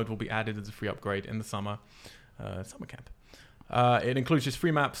player mode will be added as a free upgrade in the summer camp. It includes just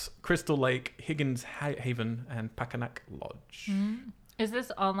free maps: Crystal Lake, Higgins Haven, and Packanack Lodge. Is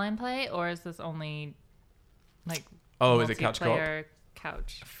this online play or is this only like Oh, is it couch co-op? multiplayer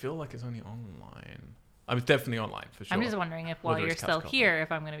couch? I feel like it's only online. I was definitely online for sure. I'm just wondering if while Whether you're it's couch still co-op. here,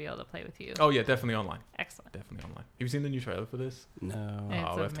 if I'm going to be able to play with you. Oh yeah, definitely online. Excellent. Definitely online. Have you seen the new trailer for this? No. It's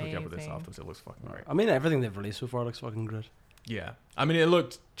Oh, we have to look up at this amazing. afterwards. It looks fucking great. I mean, everything they've released so far looks fucking great. Yeah, I mean, it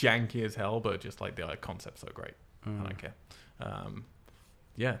looked janky as hell, but just like the concept's so great. I don't care.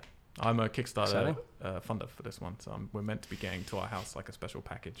 Yeah, I'm a Kickstarter funder for this one, so we're meant to be getting to our house like a special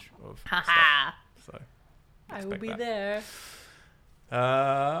package of stuff. Haha. So I will expect be that. there.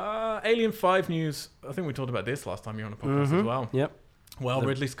 Alien 5 news. I think we talked about this last time you were on the podcast as well. Yep. Well,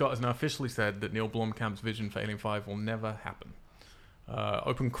 Ridley Scott has now officially said that Neil Blomkamp's vision for Alien 5 will never happen.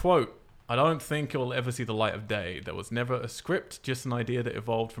 Open quote, "I don't think it will ever see the light of day. There was never a script, just an idea that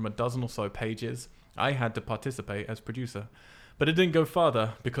evolved from a dozen or so pages. I had to participate as producer. But it didn't go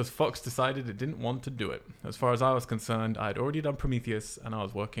farther because Fox decided it didn't want to do it. As far as I was concerned, I had already done Prometheus and I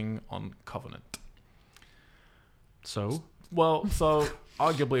was working on Covenant." So? Well, so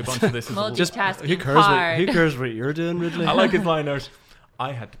arguably a bunch of this is a little, Just- Who Tasking cares, what, hard. who cares what you're doing, Ridley? I like his liners.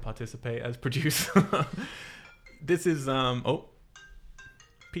 I had to participate as producer. This is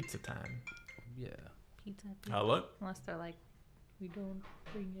pizza time. Yeah. Pizza. Hello. Unless they're like, we don't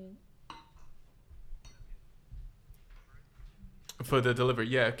bring it. For the delivery,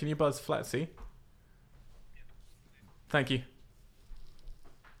 yeah. Can you buzz flat C? Thank you.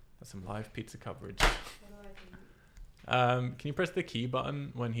 That's some live pizza coverage. Can you press the key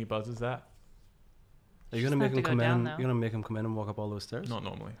button when he buzzes that? Are you gonna make have him to go come in? down, You're though. gonna make him come in and walk up all those stairs? Not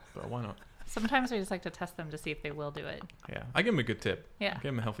normally, but why not? Sometimes we just like to test them to see if they will do it. Yeah, I give him a good tip. Yeah. I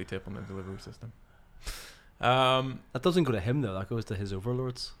give him a healthy tip on the delivery system. That doesn't go to him though. That goes to his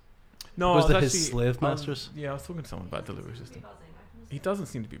overlords. No, Goes I to was his actually- slave I was- masters. Yeah, I was talking to someone about delivery system. He doesn't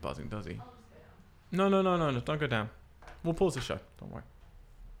seem to be buzzing, does he? No, don't go down. We'll pause the show. Don't worry.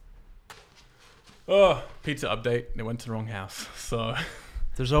 Oh, pizza update. They went to the wrong house. So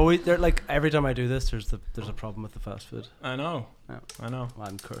There's always like every time I do this, there's a problem with the fast food. I know. Yeah. I know.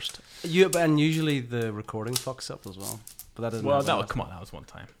 I'm cursed. And usually the recording fucks up as well. But that doesn't. Well, happen come on, that was one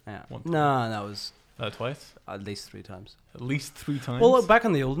time. Yeah. one time. No, that was Twice? at least 3 times. At least 3 times? Well, look, back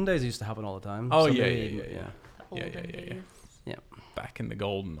in the olden days, it used to happen all the time. Oh, Somebody- yeah. The Yeah, olden yeah. days. Back in the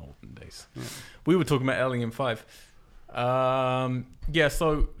olden days. Yeah. We were talking about Alien 5. Yeah,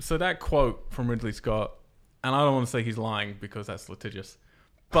 so that quote from Ridley Scott, and I don't want to say he's lying because that's litigious,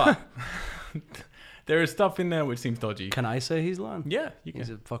 but there is stuff in there which seems dodgy. Can I say he's lying? Yeah, you He's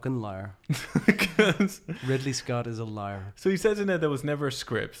can. a fucking liar. 'Cause- Ridley Scott is a liar. so he says in there was never a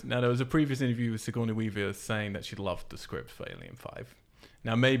script. Now, there was a previous interview with Sigourney Weaver saying that she loved the script for Alien 5.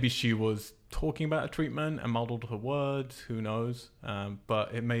 Now, maybe she was talking about a treatment and muddled her words, who knows?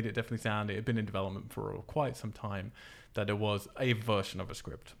 But it made it definitely sound, it had been in development for quite some time, that there was a version of a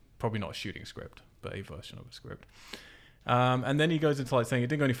script. Probably not a shooting script, but a version of a script. And then he goes into like saying it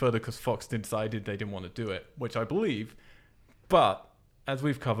didn't go any further because Fox decided they didn't want to do it, which I believe. But as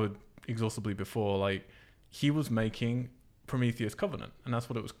we've covered exhaustively before, like he was making Prometheus Covenant, and that's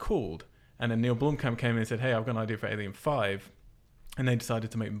what it was called. And then Neil Blomkamp came in and said, "Hey, I've got an idea for Alien 5," and they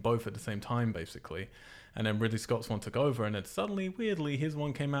decided to make them both at the same time, basically. And then Ridley Scott's one took over, and then suddenly, weirdly, his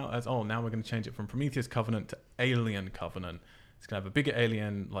one came out as, "Oh, now we're going to change it from Prometheus Covenant to Alien Covenant. It's going to have a bigger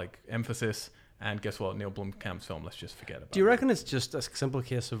alien like emphasis." And guess what? Neil Blomkamp's film, let's just forget about it. Do you reckon it's just a simple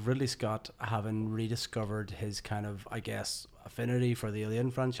case of Ridley Scott having rediscovered his kind of, I guess, affinity for the Alien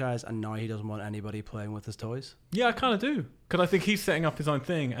franchise, and now he doesn't want anybody playing with his toys? Yeah, I kind of do. Because I think he's setting up his own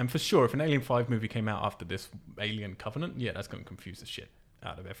thing. And for sure, if an Alien 5 movie came out after this Alien Covenant, yeah, that's going to confuse the shit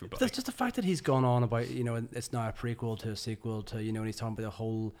out of But everybody. there's just the fact that he's gone on about, it's now a prequel to a sequel to, and he's talking about the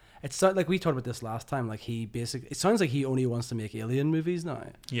whole... It's not like we talked about this last time, like it sounds like he only wants to make Alien movies now.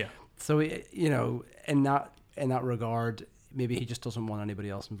 Yeah. So, in that regard, maybe he just doesn't want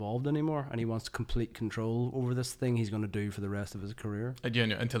anybody else involved anymore, and he wants complete control over this thing he's going to do for the rest of his career.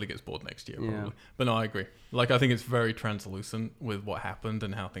 Until he gets bored next year, probably. Yeah. But no, I agree. Like, I think it's very translucent with what happened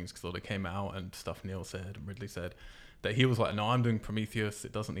and how things sort of came out and stuff Neil said and Ridley said. That he was like, no, I'm doing Prometheus.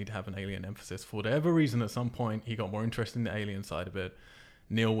 It doesn't need to have an alien emphasis. For whatever reason, at some point, he got more interested in the alien side of it.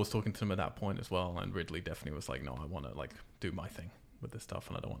 Neil was talking to him at that point as well, and Ridley definitely was like, no, I want to like do my thing with this stuff,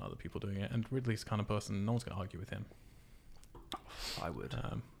 and I don't want other people doing it. And Ridley's the kind of person, no one's going to argue with him. I would.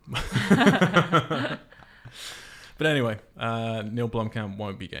 But anyway, Neil Blomkamp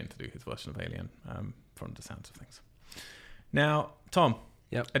won't be getting to do his version of Alien, from the sounds of things. Now, Tom,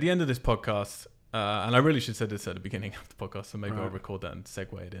 Yep. at the end of this podcast, and I really should have said this at the beginning of the podcast, so maybe I'll Right. record that and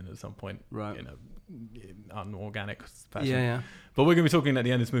segue it in at some point, Right. in an unorganic fashion. Yeah. But we're going to be talking at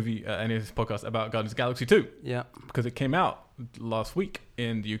the end of this movie, end of this podcast, about Guardians of the Galaxy 2, Yeah. because it came out last week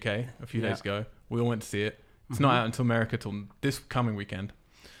in the UK, a few Yeah. days ago. We all went to see it. It's not out until America till this coming weekend.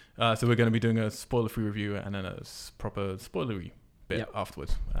 So we're going to be doing a spoiler-free review and then a proper spoilery bit Yep.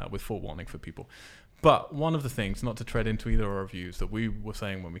 afterwards, with forewarning for people. But one of the things, not to tread into either of our reviews, that we were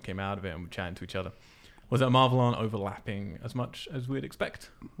saying when we came out of it and we were chatting to each other, was that Marvel aren't overlapping as much as we'd expect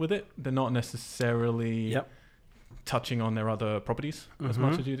with it. They're not necessarily Yep. touching on their other properties as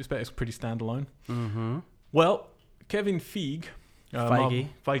much as you'd expect. It's pretty standalone. Mm-hmm. Well, Kevin Feige. Feige.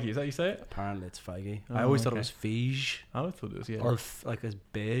 Feige, is that how you say it? Apparently it's Feige. Oh, I always thought it okay. was Feige. Oh, I thought it was, yeah. Or like as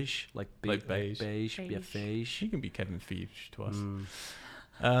beige. Like beige. Beige. Yeah, Beige. beige. She can be Kevin Feige to us. Mm.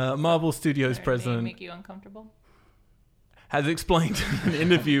 Marvel Studios Does their name president make you uncomfortable? has explained in an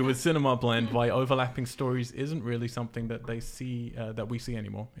interview with Cinema Blend why overlapping stories isn't really something that they see that we see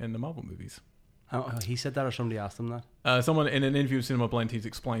anymore in the Marvel movies. Oh, he said that, or somebody asked him that? Someone in an interview with Cinema Blend, he's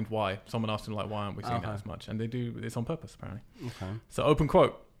explained why. Someone asked him like, why aren't we seeing that Okay. as much? And they do. It's on purpose, apparently. Okay. So, open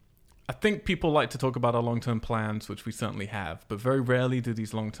quote. I think people like to talk about our long-term plans, which we certainly have, but very rarely do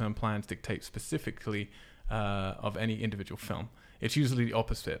these long-term plans dictate specifically of any individual film. It's usually the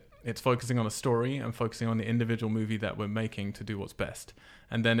opposite. It's focusing on a story and focusing on the individual movie that we're making to do what's best.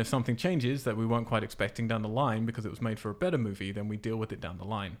 And then if something changes that we weren't quite expecting down the line because it was made for a better movie, then we deal with it down the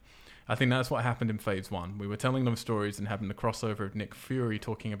line. I think that's what happened in Phase 1. We were telling them stories and having the crossover of Nick Fury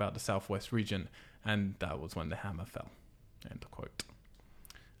talking about the Southwest region, and that was when the hammer fell. End of quote.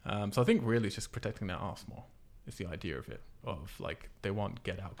 So I think really it's just protecting their arse more It's the idea of it, of like they want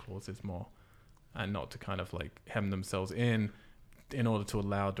get out clauses more, and not to kind of like hem themselves in order to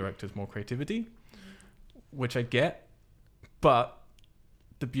allow directors more creativity, which I get, but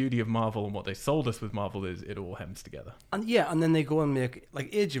the beauty of Marvel and what they sold us with Marvel is it all hems together. And and then they go and make like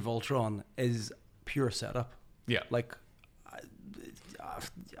Age of Ultron is pure setup. Yeah, Like,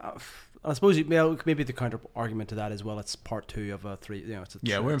 I suppose maybe the counter argument to that as well. It's part 2 of a 3. It's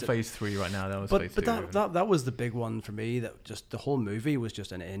we're in phase 3 right now. That was phase 2. But that was the big one for me. That just the whole movie was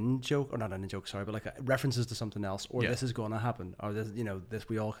just an in joke, or not an in joke. Sorry, but like references to something else, or this is going to happen, or this this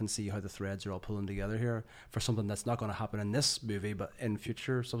we all can see how the threads are all pulling together here for something that's not going to happen in this movie, but in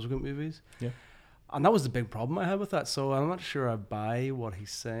future subsequent movies. Yeah, and that was the big problem I had with that. So I'm not sure I buy what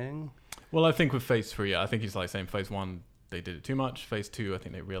he's saying. Well, I think with phase 3, I think he's like saying phase 1. They did it too much. Phase 2, I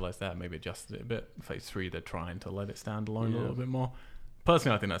think they realized that, maybe adjusted it a bit. Phase 3, they're trying to let it stand alone a little bit more.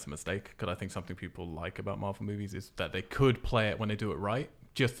 Personally, I think that's a mistake, because I think something people like about Marvel movies is that they could play it when they do it right.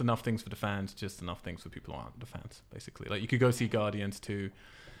 Just enough things for the fans, just enough things for people who aren't the fans, basically. Like, you could go see Guardians 2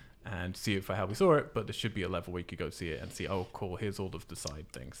 and see it for how we saw it, but there should be a level where you could go see it and see, oh, cool, here's all of the side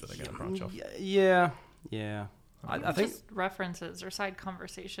things that are going to branch off. Yeah. I think just references or side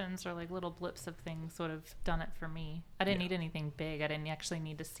conversations or like little blips of things would have done it for me. I didn't need anything big. I didn't actually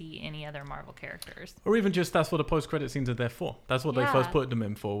need to see any other Marvel characters. Or even just that's what the post-credit scenes are there for. That's what they first put them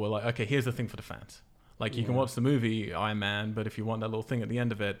in for. We're like, okay, here's the thing for the fans. Like, you can watch the movie Iron Man, but if you want that little thing at the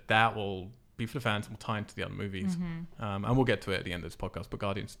end of it, that will be for the fans and will tie into the other movies. And we'll get to it at the end of this podcast, but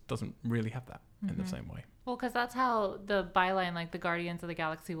Guardians doesn't really have that in the same way. Well, because that's how the byline, like the Guardians of the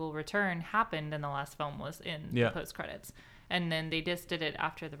Galaxy will return, happened in the last film, was in the post-credits. And then they just did it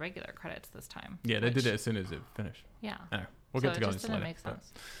after the regular credits this time. Yeah, they did it as soon as it finished. Yeah. Anyway, we'll get to Guardians later. Make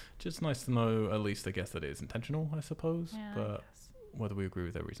sense. Just nice to know, at least, I guess, that it is intentional, I suppose. Yeah, but whether we agree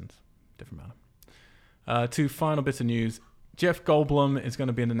with their reasons, different matter. 2 final bits of news. Jeff Goldblum is going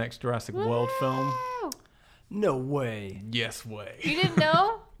to be in the next Jurassic World film. no way. Yes way. You didn't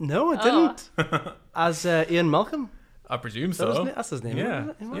know? No, I didn't. As Ian Malcolm. I presume so. That's his name.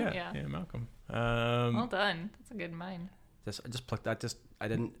 Yeah, isn't it? yeah, Malcolm. Well done. That's a good mind. I just plucked that. I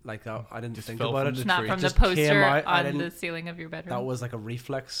didn't like that. I didn't think fell about from it. the Not tree. from the Just poster came out, on the ceiling of your bedroom. That was like a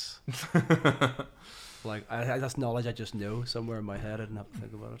reflex. Like that's knowledge I just know somewhere in my head. I didn't have to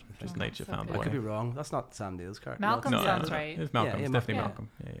think about it. Just nature found a I way. could be wrong. That's not Sam Neill's character. Malcolm sounds right. It's Malcolm. Yeah, It's definitely yeah. Malcolm.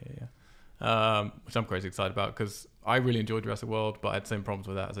 Yeah. Which I'm crazy excited about, because I really enjoyed Jurassic World, but I had the same problems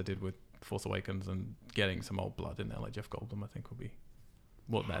with that as I did with Force Awakens, and getting some old blood in there like Jeff Goldblum, I think, will be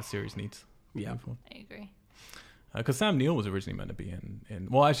what that series needs. Yeah. I agree. Because Sam Neill was originally meant to be in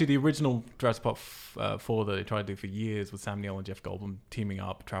well, actually the original Jurassic Park 4 that they tried to do for years was Sam Neill and Jeff Goldblum teaming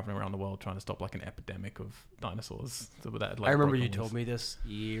up, traveling around the world trying to stop like an epidemic of dinosaurs. So that, like, I remember you told me this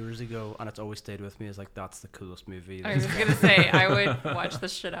years ago, and it's always stayed with me. It's like, that's the coolest movie. I was gonna say I would watch the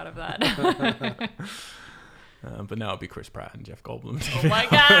shit out of that. But now it'd be Chris Pratt and Jeff Goldblum. Oh my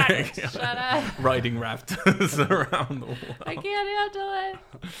god! Shut up! Riding raptors around the world. I can't handle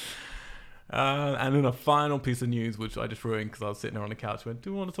it. And then a final piece of news, which I just threw in because I was sitting there on the couch, went,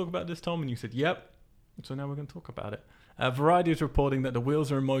 do we want to talk about this, Tom? And you said, yep. So now we're going to talk about it. Variety is reporting that the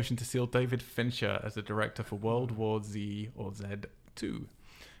wheels are in motion to seal David Fincher as the director for World War Z or Z2.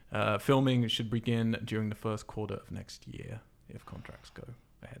 Filming should begin during the first quarter of next year if contracts go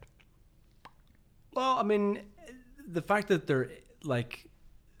ahead. Well, I mean, the fact that they're like...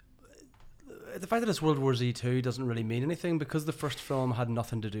 The fact that it's World War Z2 doesn't really mean anything, because the first film had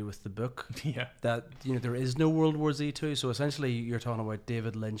nothing to do with the book. Yeah. That, there is no World War Z2, so essentially you're talking about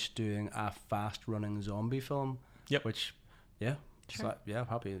David Lynch doing a fast-running zombie film. Yep. Which, yeah. Sure. So, I'm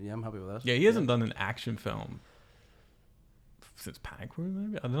happy with that. Yeah, he hasn't done an action film since Panic Room,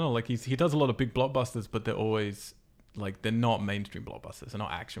 maybe? I don't know. Like, he does a lot of big blockbusters, but they're always, like, they're not mainstream blockbusters. They're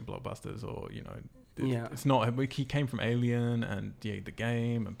not action blockbusters, or, Yeah. It's not. He came from Alien and The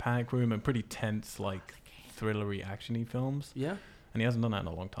Game and Panic Room and pretty tense, like, thrillery, actiony films. Yeah. And he hasn't done that in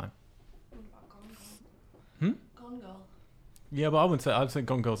a long time. Gone Girl. Yeah, but I'd say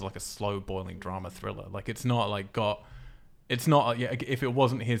Gone Girl's like a slow boiling drama thriller. Like, it's not like it's not. Yeah, if it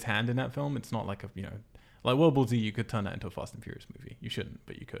wasn't his hand in that film, it's not like like World War Z. You could turn that into a Fast and Furious movie. You shouldn't,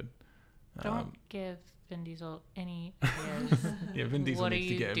 but you could. Don't give Vin Diesel any ideas. Yeah, Vin Diesel What needs are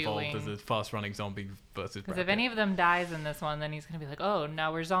to you get involved doing? as a fast-running zombie versus. Because Brad if any Pitt. of them dies in this one, then he's gonna be like, "Oh,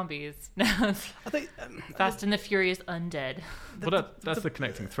 now we're zombies." I think... Fast and the Furious undead. Well, that's the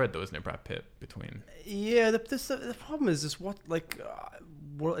connecting thread, though, isn't it, Brad Pitt, between... Yeah, the problem is what, like...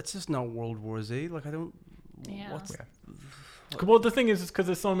 it's just not World War Z. Like, I don't... Yeah. What's... Yeah. Well, the thing is because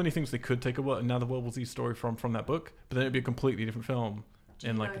there's so many things they could take another World War Z story from that book, but then it'd be a completely different film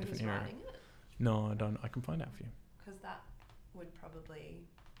in, like, a different era. No, I don't. I can find out for you. Because that would probably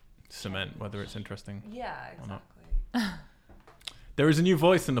Cement whether it's interesting. Yeah, Or not. exactly. There is a new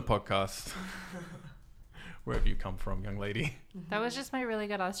voice in the podcast. Wherever you come from, young lady. That was just my really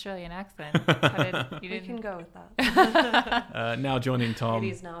good Australian accent. You We didn't. can go with that. Now joining Tom.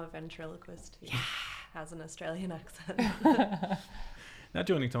 Katie's now a ventriloquist who has an Australian accent. Now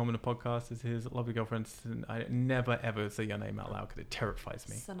joining Tom in the podcast is his lovely girlfriend. I never ever say your name out loud because it terrifies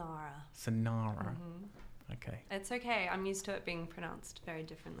me. Sonara. Sanara. Mhm. Okay. It's okay. I'm used to it being pronounced very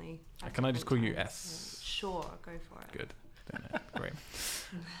differently. at Can I just call different you times. S? Yeah. Sure, go for it. Good. Great.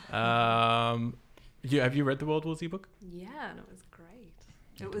 Have you read the World War Z book? Yeah, and it was great.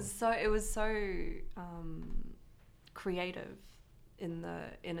 It was so creative in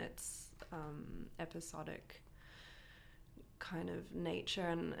its episodic kind of nature,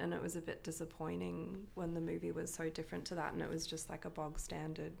 and it was a bit disappointing when the movie was so different to that, and it was just like a bog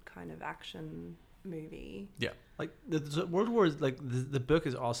standard kind of action movie. Yeah. Like the World War is like the book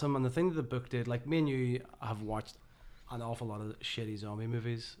is awesome, and the thing that the book did, like me and you have watched an awful lot of shitty zombie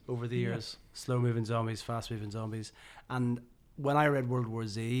movies over the years, slow moving zombies, fast moving zombies, and when I read World War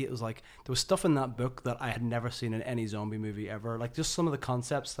Z, it was like there was stuff in that book that I had never seen in any zombie movie ever. Like just some of the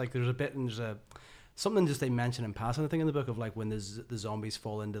concepts, like there's a bit and there's something just they mention in passing, I think, in the book of like when the zombies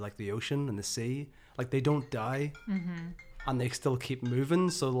fall into like the ocean and the sea, like they don't die. And they still keep moving,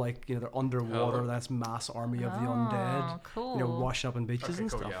 so like they're underwater. That's mass army of the undead, cool. Washing up on beaches and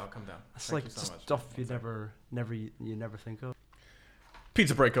stuff. Yeah, I'll come down. It's Thank like you so much. stuff you never think of.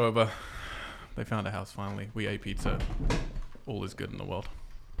 Pizza break over. They found a house finally. We ate pizza. All is good in the world.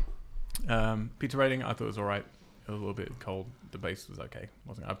 Pizza rating, I thought it was alright. It was a little bit cold. The base was okay.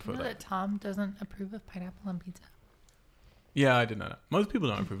 Wasn't I You prefer know that. that Tom doesn't approve of pineapple on pizza. Yeah, I didn't know that. Most people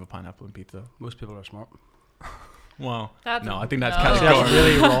don't approve of pineapple in pizza. Most people are smart. Well, That's no, I think that's no. categorical. That's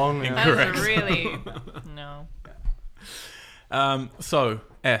really wrong. Yeah. Incorrect. That's really no. So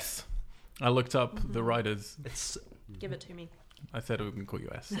S. I looked up the writers. It's Give it to me. I said we can call you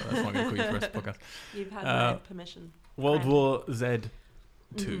S, so that's why I'm going to call you for the rest of the podcast. You've had my permission. World Granted. War Z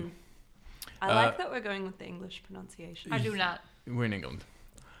 2. Mhm. I like that we're going with the English pronunciation. I do not. We're in England.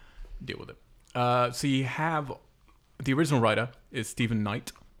 Deal with it. So you have the original writer is Stephen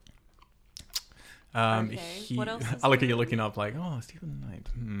Knight. Okay. What else is I like he how you're written? looking up like, oh, Stephen Knight.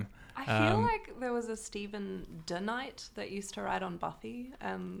 I feel like there was a Stephen DeKnight that used to write on Buffy,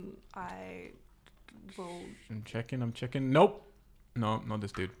 and I will. I'm checking. Nope. No, not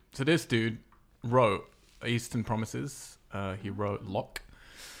this dude. So this dude wrote Eastern Promises. He wrote Locke.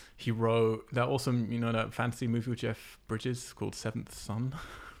 He wrote that awesome, that fantasy movie with Jeff Bridges called Seventh Son.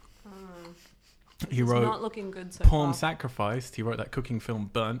 He It's wrote not looking good so Pawn far. Sacrificed. He wrote that cooking film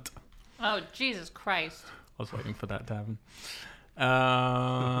Burnt. Oh, Jesus Christ. I was waiting for that to happen.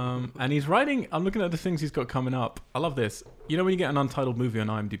 And he's writing, I'm looking at the things he's got coming up. I love this. When you get an untitled movie on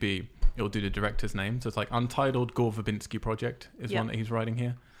IMDb, it'll do the director's name. So it's like Untitled Gore Verbinski Project is Yep. one that he's writing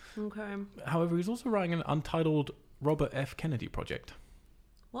here. Okay. However, he's also writing an Untitled Robert F. Kennedy Project,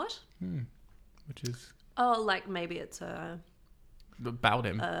 What? which is Oh, like maybe it's a about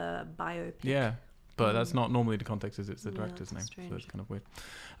him. biopic. Yeah. But that's not normally the context, is it's the Yeah, director's that's name. strange. So it's kind of weird.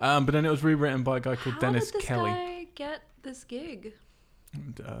 But then it was rewritten by a guy called How Dennis did this Kelly. guy get this gig?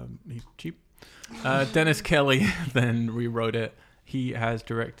 He's cheap. Dennis Kelly then rewrote it. He has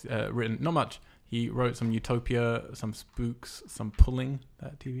written not much. He wrote some Utopia, some Spooks, some Pulling,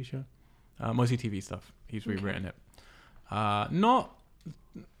 that TV show, mostly TV stuff. He's rewritten it. Not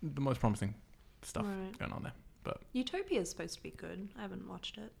the most promising stuff Right. going on there, but Utopia is supposed to be good. I haven't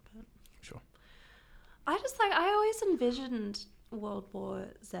watched it, but sure. I always envisioned World War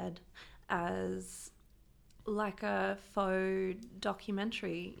Z as like a faux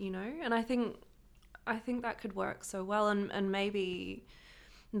documentary, and I think that could work so well, and maybe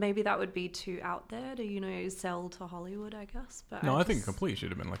that would be too out there to sell to Hollywood, I guess. But No, I think it completely should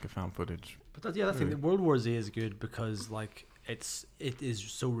have been like a found footage. But that's the thing. The World War Z is good because like it is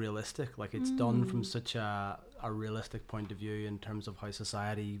so realistic. Like it's done from such a realistic point of view in terms of how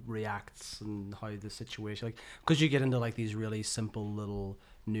society reacts and how the situation. Like because you get into like these really simple little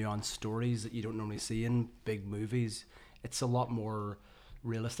nuanced stories that you don't normally see in big movies. It's a lot more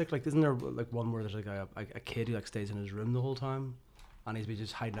realistic. Like isn't there like one where there's like a kid who like stays in his room the whole time? And he's been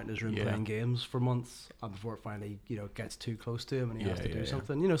just hiding out in his room playing games for months, and before it finally, gets too close to him and he has to do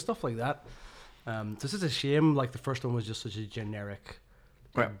something, stuff like that. So it's just a shame. Like the first one was just such a generic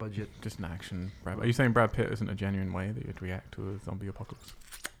budget. Just an action. Are you saying Brad Pitt isn't a genuine way that you'd react to a zombie apocalypse?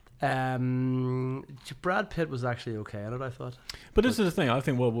 Brad Pitt was actually okay at it, I thought. But this is the thing. I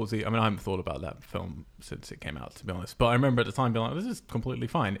think World War Z. I mean, I haven't thought about that film since it came out, to be honest. But I remember at the time being like, "This is completely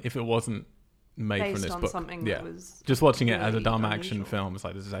fine." If it wasn't made based from this on book. something Yeah. that was Just watching it as a really dumb action unusual. film, it's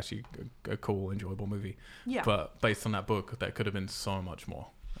like this is actually a cool, enjoyable movie. Yeah. But based on that book, there could have been so much more,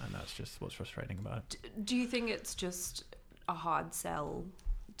 and that's just what's frustrating about it. Do you think it's just a hard sell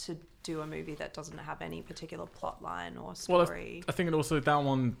to do a movie that doesn't have any particular plot line or Well, story? I think it also that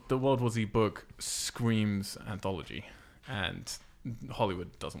one, the World War Z book, screams anthology, and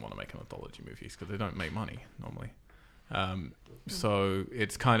Hollywood doesn't want to make anthology movies because they don't make money normally. So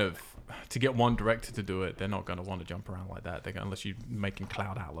it's kind of, to get one director to do it, they're not going to want to jump around like that. Unless you're making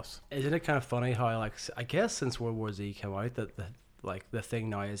Cloud Atlas. Isn't it kind of funny how, like, I guess since World War Z came out, that the thing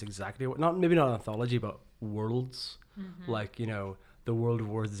now is exactly what, maybe not anthology, but worlds. Like, you know, the World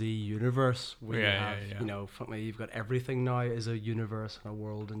War Z universe, where you have, you know, you've got everything now is a universe and a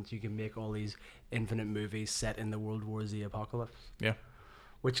world, and you can make all these infinite movies set in the World War Z apocalypse. Yeah.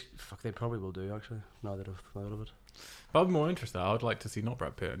 Which, fuck, they probably will do, actually, now that I've thought of it. But I'm more interested. I would like to see not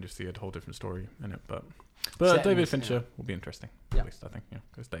Brad Pitt and just see a whole different story in it. But Settings, David Fincher will be interesting. Yeah. At least I think. Yeah,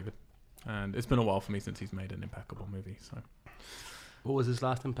 because David. And it's been a while for me since he's made an impeccable movie. So. What was his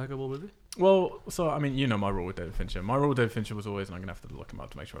last impeccable movie? Well, so I mean, you know my rule with David Fincher. My rule with David Fincher was always, and I'm gonna have to look him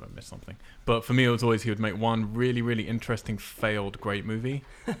up to make sure I don't miss something. But for me, it was always he would make one really, really interesting failed great movie,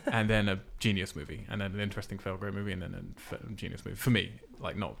 and then a genius movie, and then an interesting failed great movie, and then a genius movie. For me,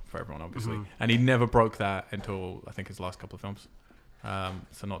 like not for everyone, obviously. And he never broke that until I think his last couple of films.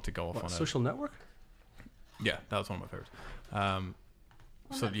 So not to go off What, on Social Network? yeah, that was one of my favorites. One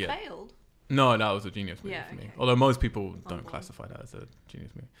So that yeah, failed. no, that was a genius movie Yeah, for me. okay. Although most people don't board. classify that as a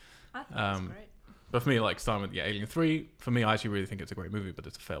genius movie. I thought it was great. But for me, like starting with Alien 3, for me, I actually really think it's a great movie, but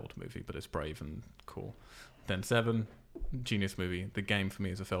it's a failed movie, but it's brave and cool. Then 7, genius movie. The Game for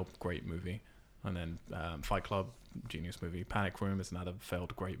me is a failed great movie. And then Fight Club, genius movie. Panic Room is another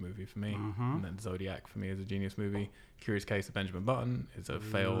failed great movie for me. And then Zodiac for me is a genius movie. Curious Case of Benjamin Button is a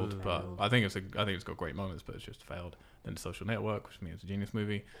failed, but I think it's got great moments, but it's just failed. Then Social Network, which for me is a genius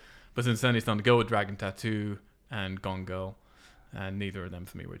movie. But since then, he's done to go with Dragon Tattoo and Gone Girl, and neither of them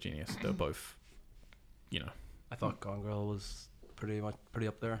for me were genius. They're both, you know. I thought Gone Girl was pretty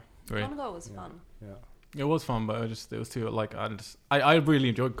up there. Really. Gone Girl was fun. Yeah. It was fun, but it was too like I really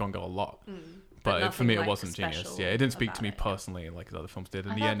enjoyed Gone Girl a lot, but for me nothing, it wasn't genius. special Yeah, it didn't speak to about me it. personally like his other films did,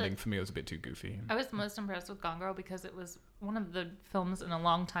 and I the thought ending that- for me was a bit too goofy. I was most impressed with Gone Girl because it was one of the films in a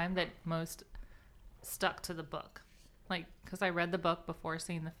long time that most stuck to the book. Like, because I read the book before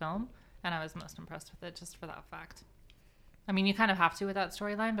seeing the film, and I was most impressed with it just for that fact. I mean, you kind of have to with that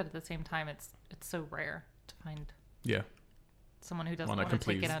storyline, but at the same time, it's so rare to find Yeah, someone who doesn't One that want to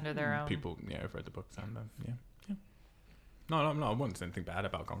take completes it under their own. people. Yeah, I've read the books and yeah. No, I wasn't saying anything bad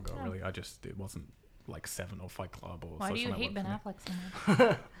about Gone Girl. No. Really, it wasn't like Seven or Fight Club or. Why do Social you hate Ben Network for me. Affleck so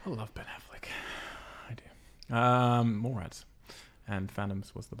much? I love Ben Affleck. I do. More ads, and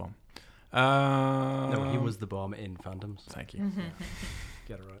Phantoms was the bomb. No, he was the bomb in Phantoms. Thank you. Yeah.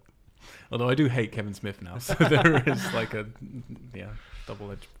 Get it right. Although I do hate Kevin Smith now, so there is like a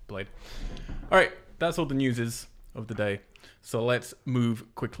double-edged blade. All right, that's all the news is of the day. So let's move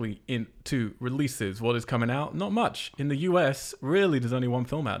quickly into releases. What is coming out? Not much. In the US, really, there's only one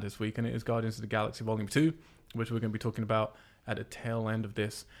film out this week, and it is Guardians of the Galaxy Volume 2, which we're going to be talking about at the tail end of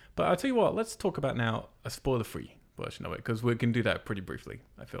this. But I'll tell you what, let's talk about now a spoiler-free version of it, because we can do that pretty briefly,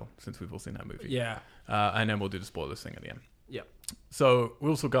 I feel, since we've all seen that movie. Yeah. And then we'll do the spoilers thing at the end. Yep. So, we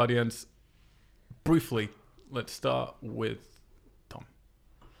also Guardians. Briefly, let's start with Tom.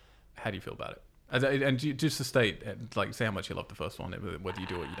 How do you feel about it? And just to state, like, say how much you love the first one, whether you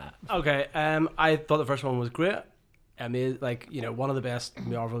do or you don't. Okay. I thought the first one was great. I mean, like, you know, one of the best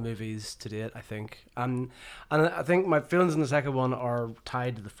Marvel movies to date, I think. And I think my feelings in the second one are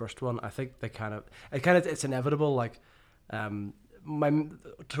tied to the first one. I think it's inevitable. Like, the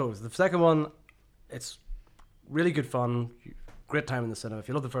second one, it's really good fun, great time in the cinema. If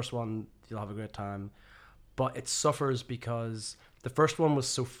you love the first one, you'll have a great time. But it suffers because the first one was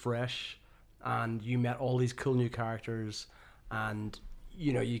so fresh, and you met all these cool new characters, and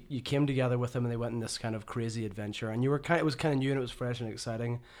you know, you came together with them, and they went in this kind of crazy adventure, and it was kind of new, and it was fresh and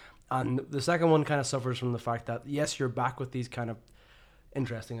exciting. And the second one kind of suffers from the fact that, yes, you're back with these kind of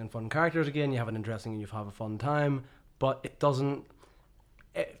interesting and fun characters again. You have an interesting and you have a fun time, but it doesn't.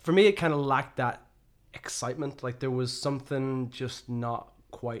 For me, it kind of lacked that excitement. Like, there was something just not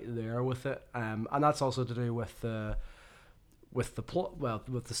quite there with it, and that's also to do with the plot,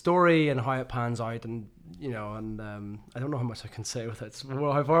 with the story and how it pans out, and you know, and I don't know how much I can say with it.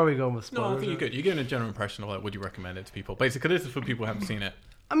 Well, how far are we going with spoilers? No, I think you're good. You're getting a general impression of, like, would you recommend it to people? Basically, this is for people who haven't seen it.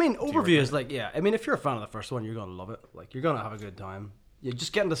 I mean, you overview is like, yeah. I mean, if you're a fan of the first one, you're gonna love it. Like, you're gonna have a good time. Yeah,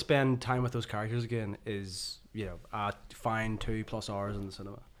 just getting to spend time with those characters again is, you know, a fine 2+ hours in the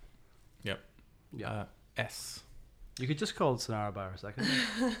cinema. Yep. Yeah. S. You could just call it Sonara by a second.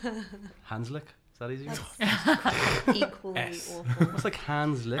 Hanslick. Is that easy? That's equally S. awful. What's like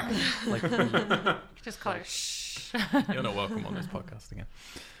Hanslick? Like Just call her shh. You're not welcome on this podcast again.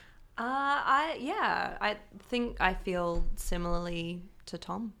 I think I feel similarly to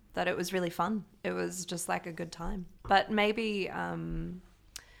Tom, that it was really fun. It was just like a good time, but maybe a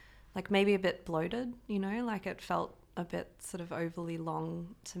bit bloated, you know, like it felt a bit sort of overly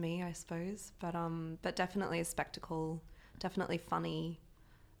long to me, I suppose, but definitely a spectacle, definitely funny.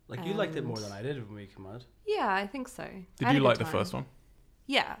 Like you liked it more than I did when we came out. Yeah, I think so. Did you like the first one?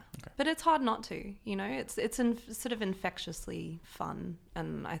 Yeah, Okay. but it's hard not to, you know, it's sort of infectiously fun,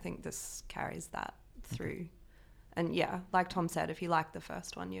 and I think this carries that through. And yeah, like Tom said, if you like the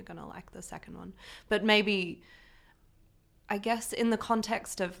first one, you're going to like the second one. But maybe, I guess in the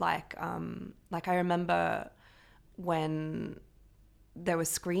context of like I remember when there were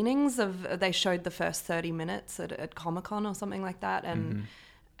screenings they showed the first 30 minutes at Comic-Con or something like that,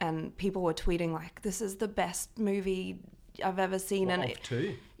 and people were tweeting like, this is the best movie I've ever seen. Well, and of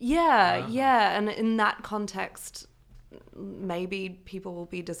two. Yeah, and in that context, maybe people will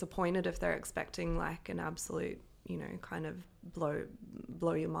be disappointed if they're expecting like an absolute, you know, kind of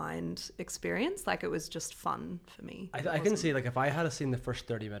blow your mind experience. Like, it was just fun for me. I can see, like, if I had seen the first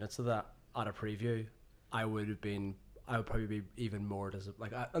 30 minutes of that at a preview, I would probably be even more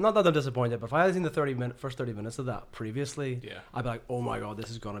not that I'm disappointed, but if I had seen the first 30 minutes of that previously, Yeah. I'd be like, oh my god, this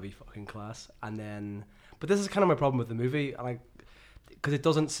is gonna be fucking class. And then, but this is kind of my problem with the movie, and because it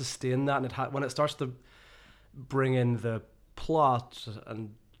doesn't sustain that, and when it starts to bring in the plot,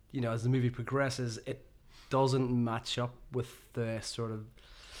 and you know, as the movie progresses, it doesn't match up with the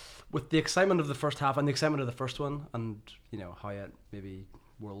excitement of the first half and the excitement of the first one, and you know how it maybe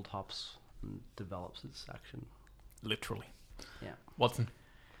world hops and develops its action. Literally. Yeah. Watson.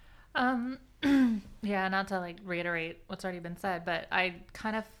 Yeah, not to like reiterate what's already been said, but I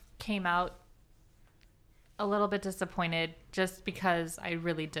kind of came out a little bit disappointed just because I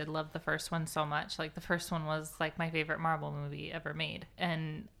really did love the first one so much. Like, the first one was like my favorite Marvel movie ever made,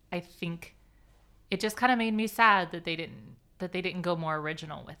 and I think it just kind of made me sad that they didn't go more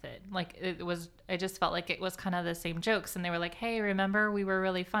original with it. Like, I just felt like it was kind of the same jokes, and they were like, hey, remember we were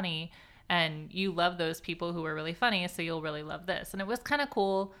really funny, and you love those people who were really funny, so you'll really love this. And it was kind of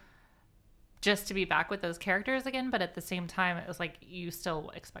cool just to be back with those characters again, but at the same time, it was like, you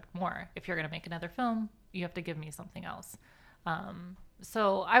still expect more. If you're going to make another film, you have to give me something else.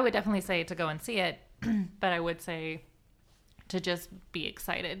 So I would definitely say to go and see it, but I would say to just be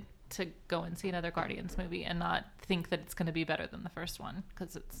excited to go and see another Guardians movie and not think that it's going to be better than the first one,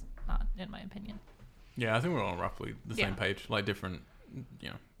 because it's not, in my opinion. Yeah, I think we're on roughly the same Yeah. page, like different, you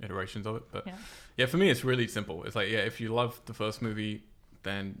know, iterations of it. But Yeah. yeah, for me, it's really simple. It's like, yeah, if you love the first movie,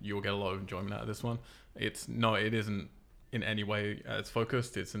 then you'll get a lot of enjoyment out of this one. It isn't in any way as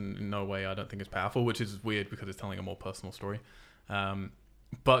focused. It's in no way, I don't think it's powerful, which is weird because it's telling a more personal story.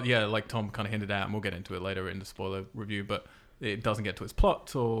 But yeah, like Tom kind of hinted at, and we'll get into it later in the spoiler review, but it doesn't get to its plot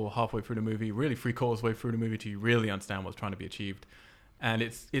till halfway through the movie, really 3/4 way through the movie, till you really understand what's trying to be achieved. And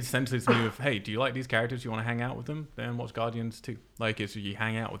it's essentially this movie of, hey, do you like these characters? You want to hang out with them? Then watch Guardians 2. Like, it's you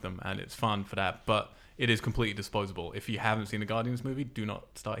hang out with them, and it's fun for that. But it is completely disposable. If you haven't seen the Guardians movie, do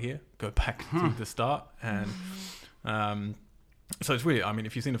not start here. Go back to the start. And so it's really, I mean,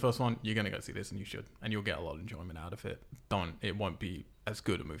 if you've seen the first one, you're going to go see this, and you should. And you'll get a lot of enjoyment out of it. It won't be as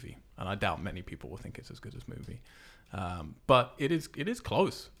good a movie. And I doubt many people will think it's as good as a movie. But it is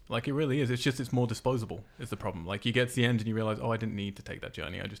close. Like, it really is. It's just, it's more disposable is the problem. Like, you get to the end and you realize, oh, I didn't need to take that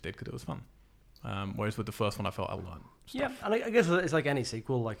journey. I just did because it was fun. Whereas with the first one, I felt I learned stuff. Yeah, and I guess it's like any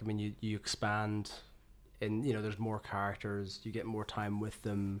sequel. Like, I mean, you expand, and you know, there's more characters. You get more time with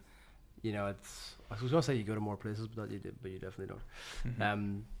them. You know, I was gonna say you go to more places, but you definitely don't.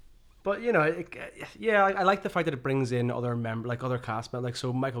 Mm-hmm. But you know, I like the fact that it brings in other other cast members. Like,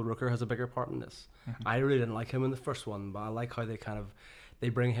 so Michael Rooker has a bigger part in this. Mm-hmm. I really didn't like him in the first one, but I like how they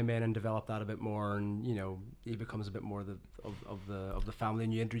bring him in and develop that a bit more, and you know, he becomes a bit more of the family,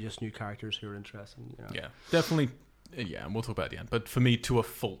 and you introduce new characters who are interesting. You know? Yeah, definitely. Yeah, and we'll talk about it at the end. But for me, to a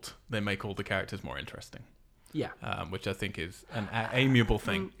fault, they make all the characters more interesting. Yeah. Which I think is an amiable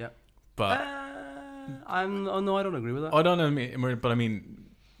thing. Yeah. But no, I don't agree with that. I don't know, but I mean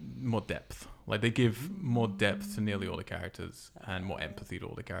more depth. Like, they give more depth to nearly all the characters and more empathy to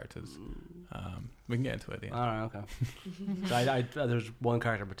all the characters. We can get into it at the end. All right, okay. So there's one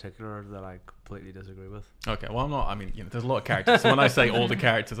character in particular that I completely disagree with. Okay, well, there's a lot of characters. So when I say all the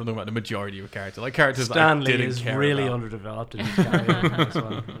characters, I'm talking about the majority of characters. Like, characters Stanley that I didn't is care really about. underdeveloped in this character. This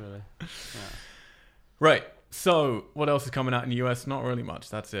one, really. Yeah. Right. So, what else is coming out in the US? Not really much.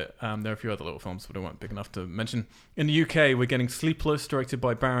 That's it. There are a few other little films, but they weren't big enough to mention. In the UK, we're getting Sleepless, directed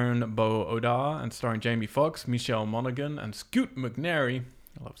by Baron Bo Odar and starring Jamie Foxx, Michelle Monaghan, and Scoot McNairy.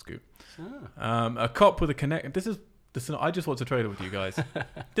 I love Scoot. A cop with a connect. This is. I just watched a trailer with you guys.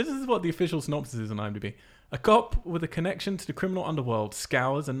 This is what the official synopsis is on IMDb. A cop with a connection to the criminal underworld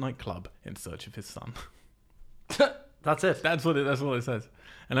scours a nightclub in search of his son. That's it. That's what it says.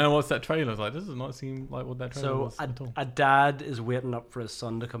 And then I watched that trailer. I was like, this does not seem like what that trailer was at all. A dad is waiting up for his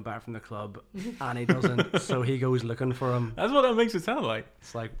son to come back from the club, and he doesn't, so he goes looking for him. That's what that makes it sound like.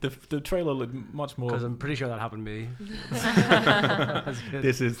 It's like the trailer looked much more. Because I'm pretty sure that happened to me.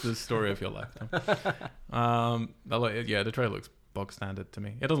 This is the story of your lifetime. The trailer looks bog standard to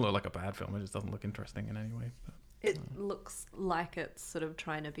me. It doesn't look like a bad film. It just doesn't look interesting in any way. But, It looks like it's sort of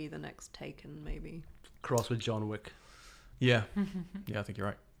trying to be the next Taken, maybe. Cross with John Wick. yeah, I think you're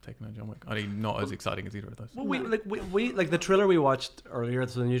right. Taking on John Wick. I mean, not as exciting as either of those. Well, we like the trailer we watched earlier.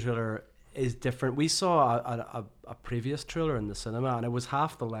 So the new trailer is different. We saw a previous trailer in the cinema, and it was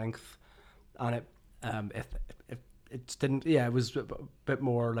half the length, and it didn't. Yeah, it was a bit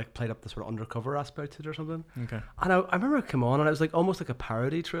more like played up the sort of undercover aspect to it or something. Okay. And I remember it came on, and it was like almost like a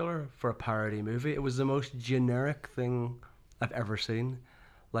parody trailer for a parody movie. It was the most generic thing I've ever seen.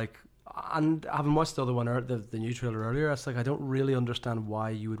 Like, and having watched the other one, the new trailer earlier, it's like I don't really understand why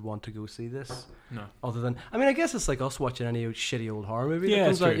you would want to go see this. No. Other than, I mean, I guess it's like us watching any shitty old horror movie. Yeah, that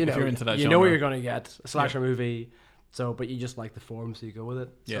it's comes out, true. you know, If you're into that you genre. know what you're going to get, a slasher movie. So, but you just like the form, so you go with it.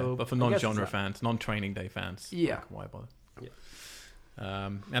 Yeah, so, but for I guess non-genre it's that. fans, non-training day fans, Yeah. like, why bother? Yeah.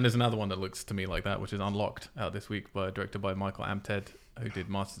 And there's another one that looks to me like that, which is Unlocked, out this week, directed by Michael Amted, who did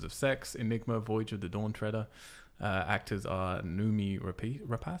Masters of Sex, Enigma, Voyage of the Dawn Treader. Actors are Noomi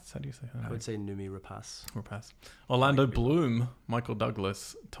Rapace. How do you say her name? I would say Noomi Rapace. Rapace. Orlando Bloom, Michael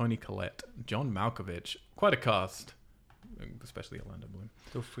Douglas, Toni Collette, John Malkovich. Quite a cast, especially Orlando Bloom.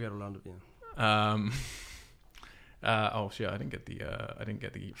 Don't forget Orlando. Yeah. Oh shit! I didn't get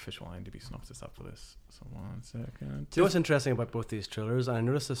the official IMDb synopsis up for this. So 1 second. Do you know what's interesting about both these trailers? And I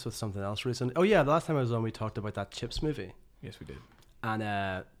noticed this with something else recently. Oh yeah, the last time I was on, we talked about that Chips movie. Yes, we did.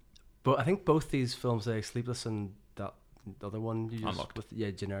 And but I think both these films, like Sleepless and that the other one you used Unlocked.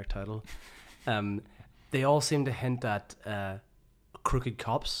 with generic title, they all seem to hint at crooked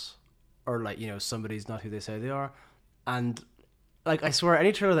cops, or like, you know, somebody's not who they say they are. And like, I swear,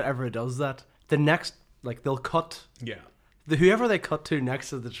 any trailer that ever does that, the next, like, they'll cut Yeah. whoever they cut to next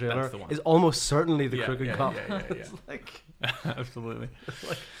to the trailer That's the one. is almost certainly the Yeah, crooked yeah, cop. yeah. It's like Absolutely.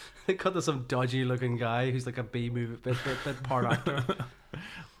 like they cut to some dodgy looking guy who's like a B movie bit part actor.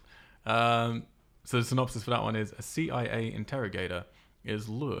 So the synopsis for that one is: a CIA interrogator is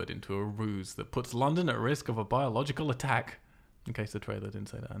lured into a ruse that puts London at risk of a biological attack. In case the trailer didn't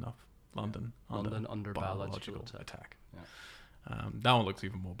say that enough, London under biological attack. Yeah. That one looks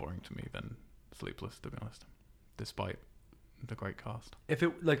even more boring to me than Sleepless, to be honest, despite the great cast. If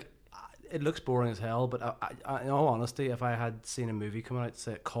it like, it looks boring as hell. But I, in all honesty, if I had seen a movie coming out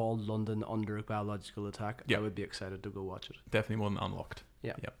say called London Under Biological Attack, Yeah. I would be excited to go watch it. Definitely more than Unlocked.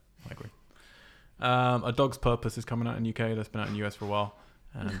 Yeah. Yep, I agree. A Dog's Purpose is coming out in UK. That's been out in the US for a while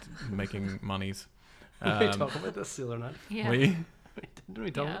and making monies. we talk about this the other night. Yeah. Didn't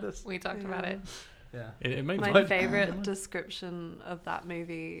we talk Yeah, about this? we talked about it. Yeah. It made My money. favorite description of that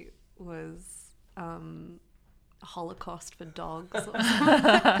movie was Holocaust for dogs.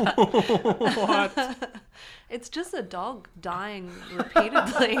 What? It's just a dog dying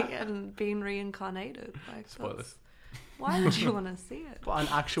repeatedly and being reincarnated. Like, Spoilers. that's- why would you want to see it? But an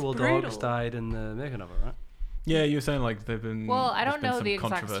actual brutal. dog's died in the making of it, right? Yeah, you were saying like they've been. Well, I there's don't been know some the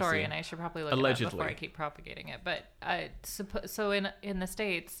exact controversy. story, and I should probably look it up Allegedly. before I keep propagating it. But so in the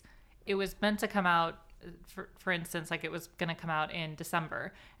States, it was meant to come out, for instance, like it was going to come out in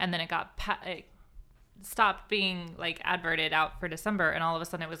December, and then it got it stopped being like adverted out for December, and all of a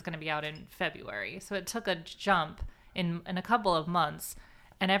sudden it was going to be out in February. So it took a jump in a couple of months,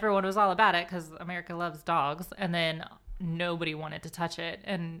 and everyone was all about it because America loves dogs, and then nobody wanted to touch it.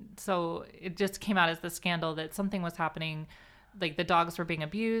 And so it just came out as the scandal that something was happening, like the dogs were being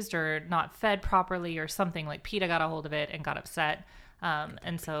abused or not fed properly or something. Like PETA got a hold of it and got upset,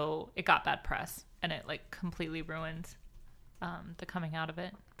 and so it got bad press, and it like completely ruined the coming out of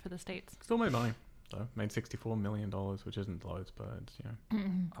it for the States. Still made money. So made $64 million, which isn't loads, but it's, you know,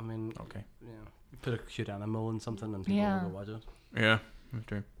 I mean, okay. yeah, you put a cute animal in something and people Yeah. will go watch it. Yeah, that's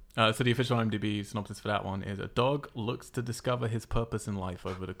true. So the official IMDb synopsis for that one is: a dog looks to discover his purpose in life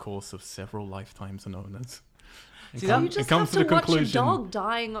over the course of several lifetimes and owners. See, You just have to watch a dog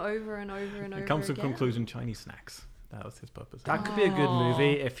dying over and over and over It comes to again. the conclusion: Chinese snacks. That was his purpose. That could be a good Oh.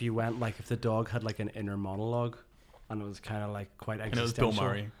 movie if you went like if the dog had like an inner monologue, and it was kind of like quite And it was existential. Bill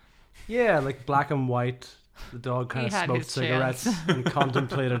Murray. Yeah, like black and white. The dog kind He of had smoked his cigarettes chance. and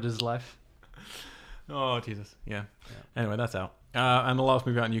contemplated his life. Oh, Jesus. Yeah. Anyway, that's out. And the last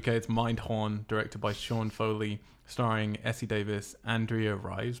movie out in the UK, it's Mindhorn, directed by Sean Foley, starring Essie Davis, Andrea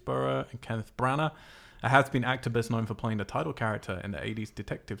Riseborough, and Kenneth Branagh. A has-been actor best known for playing the title character in the 80s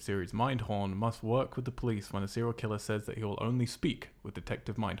detective series Mindhorn must work with the police when a serial killer says that he will only speak with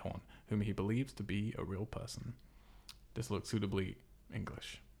Detective Mindhorn, whom he believes to be a real person. This looks suitably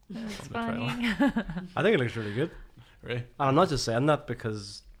English. That's from the trailer. funny. I think it looks really good. Really? And I'm not just saying that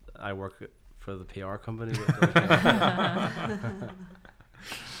because I work for the PR company. That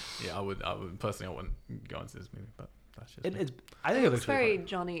Yeah, I would personally, I wouldn't go into this movie, but that's just me. it's. I think it looks very really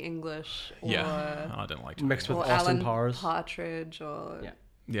Johnny English or, Yeah, I don't like fun. Mixed with or Austin Alan Powers. Partridge or Yeah.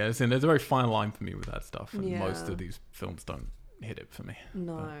 Yeah, there's a very fine line for me with that stuff, and Yeah. most of these films don't hit it for me.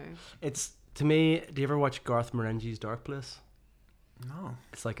 no. It's to me. Do you ever watch Garth Marenghi's Dark Place? No.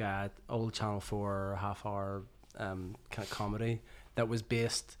 It's like a old Channel 4 half-hour kind of comedy that was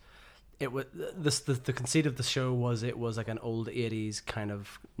based. It was the conceit of the show was it was like an old 80s kind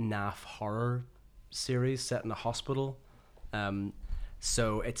of naff horror series set in a hospital.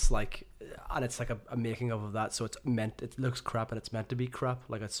 So it's like, and it's like a making of that. So it looks crap and it's meant to be crap.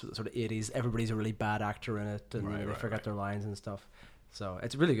 Like it's sort of 80s. Everybody's a really bad actor in it, and they forget their lines and stuff. So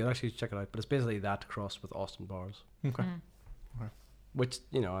it's really good. Actually, check it out. But it's basically that crossed with Austin Powers, Okay. which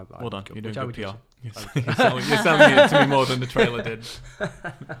I Well done. go- You're doing which I good would PR. You're selling it to me more than the trailer did.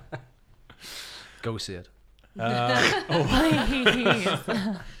 go see it. Please.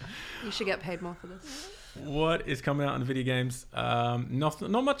 You should get paid more for this. What is coming out in video games? Not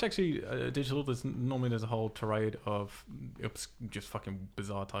much actually digital. There's a whole tirade of just fucking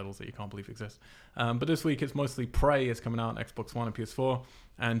bizarre titles that you can't believe exist. But this week it's mostly Prey is coming out on Xbox One and PS4,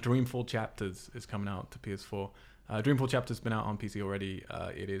 and Dreamfall Chapters is coming out to PS4. Dreamfall Chapters has been out on PC already.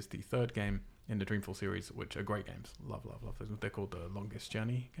 It is the third game in the Dreamfall series, which are great games. Love those. They're called the Longest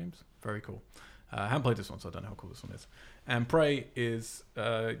Journey games. Very cool. I haven't played this one, so I don't know how cool this one is. And Prey is,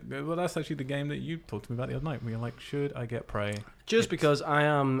 well, that's actually the game that you talked to me about the other night. We were like, should I get Prey? Just because I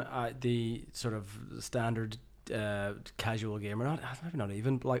am the sort of standard casual gamer, not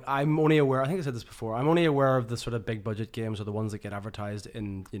even, like I'm only aware, I think I said this before, I'm only aware of the sort of big budget games or the ones that get advertised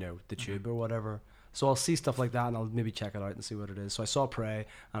in, the tube or whatever. So I'll see stuff like that and I'll maybe check it out and see what it is. So I saw Prey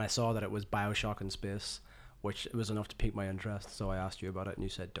and I saw that it was BioShock in space, which was enough to pique my interest. So I asked you about it and you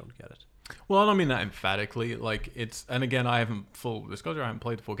said, don't get it. Well, I don't mean that emphatically. Like it's, and again, I haven't full disclosure. I haven't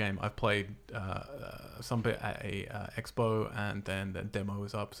played the full game. I've played some bit at a expo, and then the demo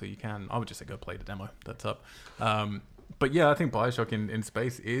is up. So you can. I would just say go play the demo. That's up. But yeah, I think BioShock in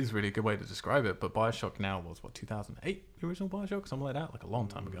space is really a good way to describe it. But BioShock now was what 2008, the original BioShock, something like that, like a long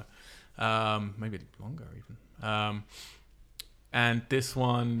time ago, maybe longer even. And this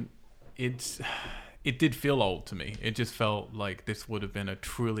one, it did feel old to me. It just felt like this would have been a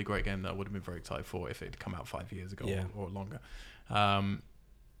truly great game that I would have been very excited for if it had come out 5 years ago or longer. I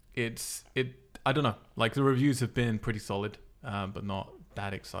don't know. Like the reviews have been pretty solid, but not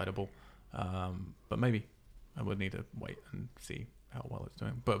that excitable. But maybe I would need to wait and see how well it's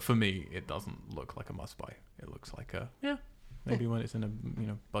doing. But for me, it doesn't look like a must buy. It looks like maybe when it's in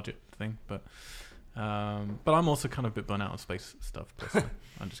a budget thing, but I'm also kind of a bit burnt out on space stuff personally.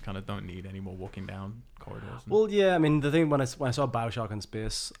 I just kind of don't need any more walking down corridors. Well, yeah, I mean, the thing when I saw BioShock in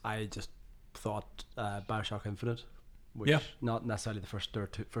space, I just thought BioShock Infinite, which not necessarily the first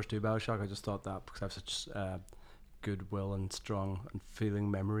two BioShock. I just thought that because I have such goodwill and strong and feeling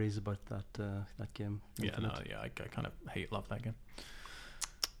memories about that game. Infinite. I kind of love that game.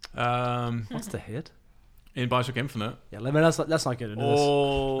 What's the hit? In BioShock Infinite, Yeah, I mean, let's not get into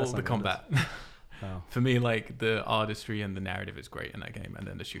all Let's not the get combat. Oh. For me, like the artistry and the narrative is great in that game, and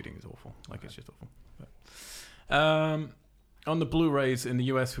then the shooting is awful. Like it's just awful. But, on the Blu-rays in the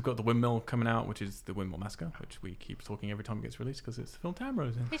US, we've got The Windmill coming out, which is The Windmill Massacre, which we keep talking every time it gets released because it's the film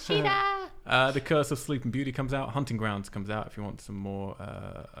Tamro's in. Ishida! The Curse of Sleeping Beauty comes out. Hunting Grounds comes out if you want some more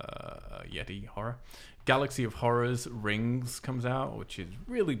Yeti horror. Galaxy of Horrors Rings comes out, which is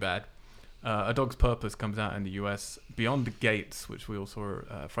really bad. A Dog's Purpose comes out in the US. Beyond the Gates, which we all saw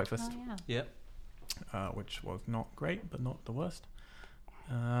at Fright Fest. Oh, yeah. Which was not great, but not the worst.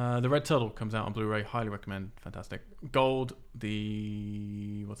 The Red Turtle comes out on Blu-ray. Highly recommend. Fantastic. Gold.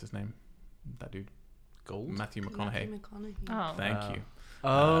 What's his name? That dude. Gold? Matthew McConaughey. Oh. Thank you.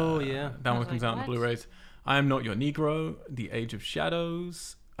 Oh, yeah. That one was comes like, out on the what? Blu-rays. I Am Not Your Negro. The Age of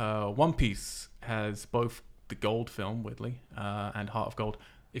Shadows. One Piece has both the Gold film, weirdly, and Heart of Gold.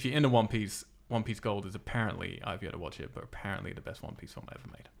 If you're into One Piece, One Piece Gold is apparently, I've yet to watch it, but apparently the best One Piece film ever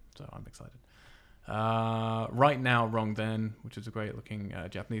made. So I'm excited. Right Now, Wrong Then, which is a great looking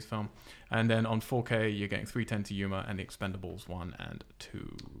Japanese film. And then on 4K, you're getting 310 to Yuma and The Expendables 1 and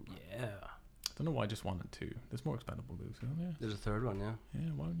 2. Yeah. I don't know why just 1 and 2. There's more Expendable movies, isn't there? There's a third one, yeah. Yeah,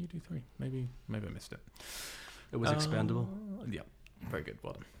 why don't you do 3? Maybe I missed it. It was expendable. Yeah, very good.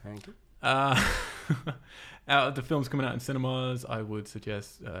 Well done. Thank you. Out of the films coming out in cinemas, I would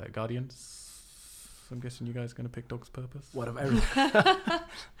suggest Guardians. I'm guessing you guys are going to pick Dog's Purpose. What of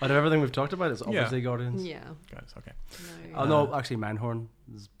everything we've talked about is obviously Guardians. Yeah. Guys, okay. No. Oh no, actually, Manhorn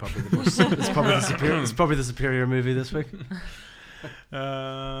is probably the most. It's probably the superior movie this week.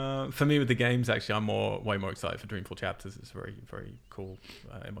 For me, with the games, actually, I'm way more excited for Dreamfall Chapters. It's a very, very cool,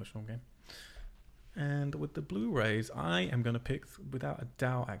 emotional game. And with the Blu-rays, I am going to pick, without a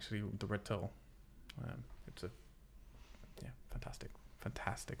doubt, actually, the Red Turtle. It's a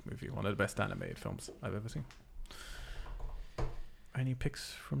fantastic movie. One of the best animated films I've ever seen. Any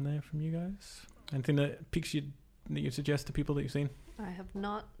picks from there from you guys? Anything that piques you that you suggest to people that you've seen? I have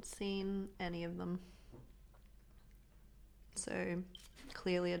not seen any of them. So,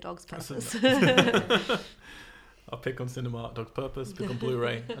 clearly a Dog's Purpose. I'll pick on Cinema, Dog's Purpose, pick on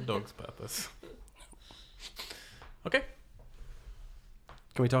Blu-ray, and Dog's Purpose. Okay.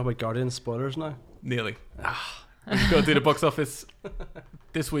 Can we talk about Guardians spoilers now? Nearly. We've got to do the box office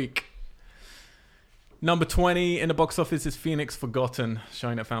this week. Number 20 in the box office is Phoenix Forgotten,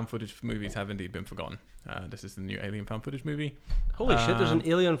 showing that found footage movies have indeed been forgotten. This is the new Alien found footage movie. Holy shit, there's an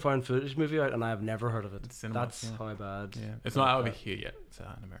Alien found footage movie out and I have never heard of it. That's how bad. Yeah. It's not out over here yet. It's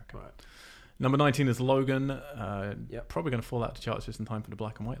out in America. Right. Number 19 is Logan. Yep. Probably going to fall out the charts just in time for the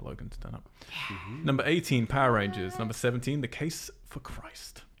black and white Logan to turn up. Mm-hmm. Number 18, Power Rangers. Number 17, The Case for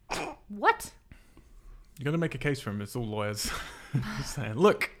Christ. What? You're going to make a case for him. It's all lawyers. Just saying,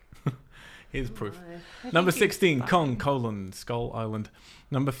 look, here's proof. I Number think he's 16, fine. Kong: Skull Island.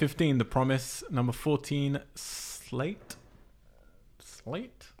 Number 15, The Promise. Number 14, Slate?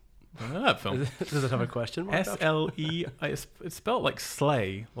 I don't know that film. Does it have a question mark? S-L-E. It's spelled like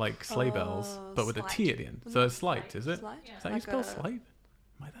sleigh, like sleigh bells, but with a T at the end. So it's slight, is it? Slight? Yeah. Is that how you spell slate?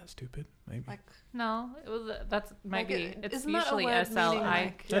 Am I that stupid? Maybe. Like, No, it was. That's might be. It's isn't that a usually word SLI. meaning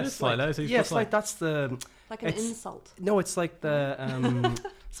like, That is slight. That is how you spell Yeah, it's slate. like that's the. like an It's- insult? No, it's like the.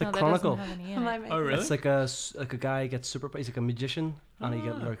 It's like No, that Chronicle. doesn't have any in Am it. I making Oh, really? It's like a guy gets super. He's like a magician, and he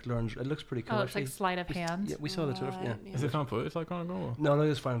learns. It looks pretty cool. Oh, it's like actually. sleight of hand. Yeah, we saw the trailer. Yeah. Is it found footage like Chronicle? Or? No, no,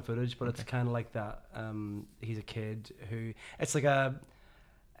 it's found footage, but it's kind of like that. He's a kid who it's like a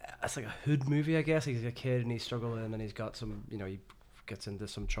hood movie, I guess. He's a kid and he's struggling, and he's got some, he gets into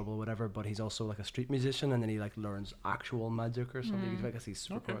some trouble or whatever. But he's also like a street musician, and then he like learns actual magic or something. I guess he's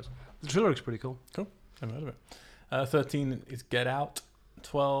superpowers. The trailer looks pretty cool. Haven't heard of it. 13 is Get Out.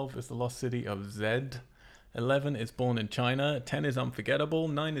 12 is The Lost City of Zed. 11 is Born in China. 10 is Unforgettable.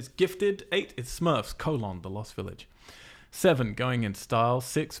 9 is Gifted. 8 is Smurfs, The Lost Village. 7, Going in Style.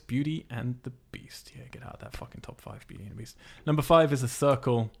 6, Beauty and the Beast. Yeah, get out of that fucking top 5, Beauty and the Beast. Number 5 is The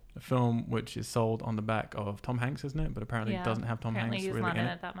Circle, a film which is sold on the back of Tom Hanks, isn't it? But apparently it doesn't have Tom Apparently Hanks he's really not in in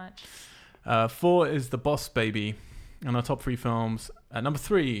it. it that much. 4 is The Boss Baby. And our top 3 films. Number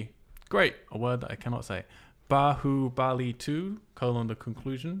 3, great, a word that I cannot say. Bahubali 2, The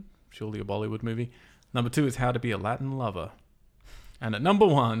Conclusion. Surely a Bollywood movie. Number 2 is How to Be a Latin Lover. And at number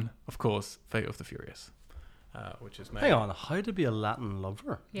 1, of course, Fate of the Furious. Which is made. Hang on, How to Be a Latin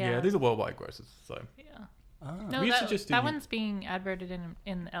Lover? Yeah, these are worldwide grosses. So Yeah. Ah. No, We used to just do that the- one's being adverted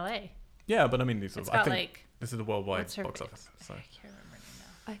in LA. yeah, but I mean these It's are. I got think like. this is the worldwide What's her box face? office. So I can't remember her name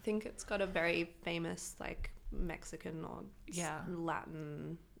I think it's got a very famous like Mexican or Yeah.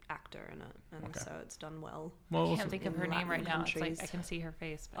 Latin actor in it, and Okay. so it's done well. well, now. I also- can't think of her in name right Latin now. It's like countries. I can see her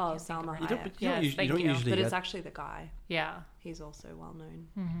face. But I Oh, can't think of Salma her You name. don't, Hayek. but you don't, Yes, usually, you thank don't you. usually But get it's actually the guy. Yeah. He's also well known.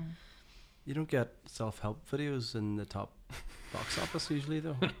 Mm-hmm. you don't get self-help videos in the top box office usually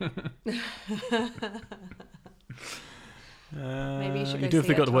though. Maybe you should you go do have see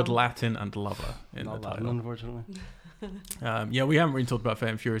to got it, the word Tom. Latin and lover in Not the Latin, title. unfortunately. Yeah, we haven't really talked about Fate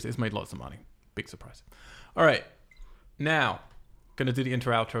and Furious. It's made lots of money. Big surprise. All right, now gonna do the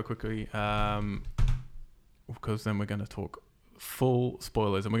intro outro quickly, because then we're gonna talk full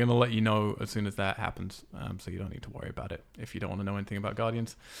spoilers, and we're gonna let you know as soon as that happens, so you don't need to worry about it if you don't want to know anything about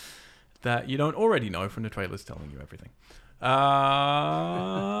Guardians that you don't already know from the trailers telling you everything. We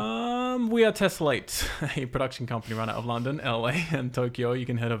are Tessellate, a production company run out of London, LA, and Tokyo. You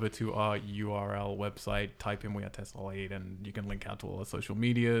can head over to our URL website, type in We Are Tessellate, and you can link out to all our social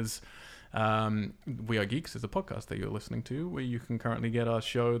medias. We Are Geeks is a podcast that you're listening to, where you can currently get our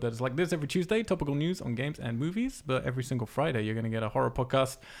show that is like this every Tuesday, topical news on games and movies. But every single Friday, you're going to get a horror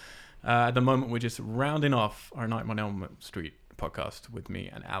podcast At the moment, we're just rounding off our Nightmare on Elm Street podcast with me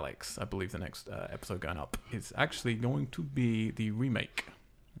and Alex. I believe the next episode going up is actually going to be the remake,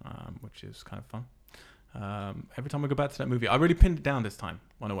 which is kind of fun. Every time I go back to that movie, I really pinned it down this time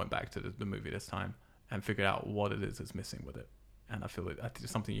when I went back to the movie this time and figured out what it is that's missing with it. And I feel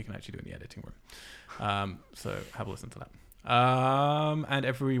it's something you can actually do in the editing room. So have a listen to that. And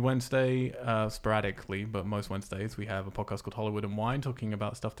every Wednesday, sporadically, but most Wednesdays, we have a podcast called Hollywood and Wine, talking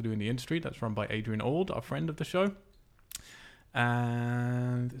about stuff to do in the industry. That's run by Adrian Auld, our friend of the show.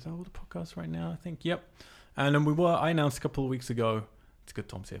 And is that all the podcasts right now? I think. Yep. And then I announced a couple of weeks ago. It's good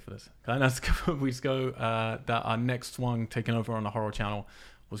Tom's here for this. I announced a couple of weeks ago that our next one taking over on the horror channel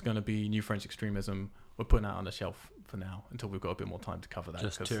was going to be New French Extremism. We're putting that on the shelf for now until we've got a bit more time to cover that.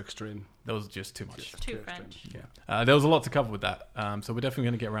 Just too extreme. That was just too much. Too French. Yeah. There was a lot to cover with that. So we're definitely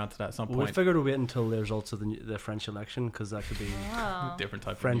going to get around to that at some point. We figured we'd wait until the results of the French election, because that could be different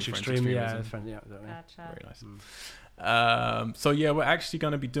type French of extreme. extremism. Gotcha. Very nice. So yeah, we're actually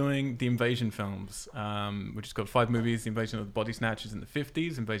going to be doing the Invasion films, which has got 5 movies: the Invasion of the Body Snatchers in the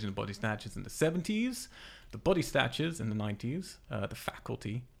 50s, Invasion of the Body Snatchers in the 70s, the Body Snatchers in the 90s, the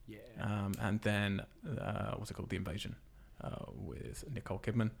Faculty, and then what's it called, the Invasion, with Nicole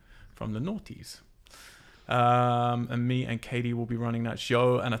Kidman from the noughties. And me and Katie will be running that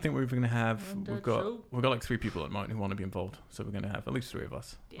show, and I think we're going to have we've got like 3 people at the moment who want to be involved, so we're going to have at least 3 of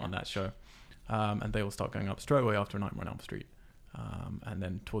us on that show. And they will start going up straight away after Nightmare on Elm Street. And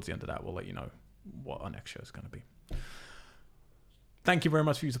then towards the end of that, we'll let you know what our next show is going to be. Thank you very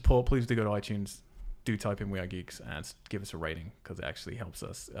much for your support. Please do go to iTunes, do type in We Are Geeks, and give us a rating, because it actually helps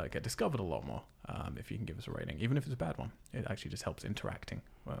us get discovered a lot more if you can give us a rating. Even if it's a bad one, it actually just helps interacting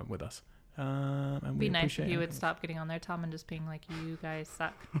with us. And be nice if you would stop getting on there, Tom, and just being like, you guys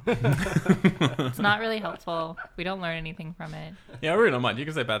suck. It's not really helpful. We don't learn anything from it. Yeah, I really don't mind. You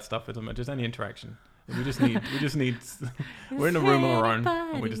can say bad stuff. It doesn't matter. Just any interaction. We just need we're in a room on our own,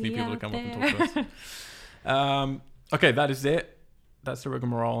 and we just need people to come up and talk to us. Okay, that is it. That's the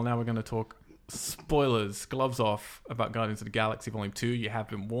rigmarole. Now we're going to talk spoilers, gloves off, about Guardians of the Galaxy Volume 2. You have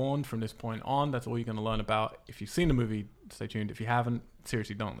been warned from this point on. That's all you're going to learn about. If you've seen the movie, stay tuned. If you haven't,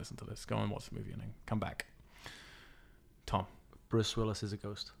 seriously, don't listen to this. Go and watch the movie and then come back. Tom. Bruce Willis is a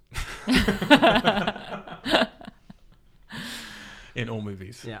ghost. In all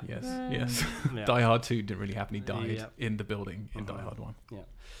movies. Yeah. Yes. Yeah. Die Hard 2 didn't really happen. He died in the building in Die Hard 1.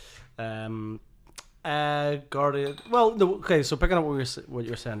 Yeah. Guardian. Well, no, okay. So picking up what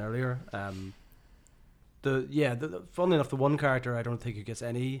you were saying earlier, funnily enough, the one character I don't think who gets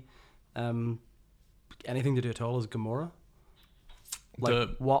anything to do at all is Gamora. Like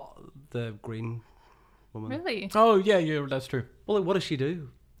the green woman. Really? Oh yeah, that's true. Well, like, what does she do?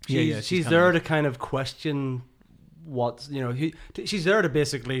 She's there to kind of question what she's there to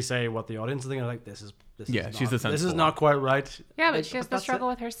basically say what the audience is thinking. Like this is not quite right. Yeah, but she has to struggle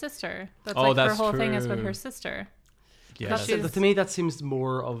with her sister. That's her whole thing is with her sister. Yeah, to me that seems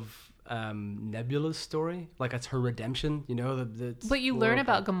more of Nebula's story. Like it's her redemption. But you learn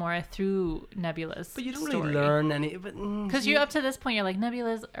about Gamora through Nebula's. But you don't story. really learn any. Because you up to this point, you're like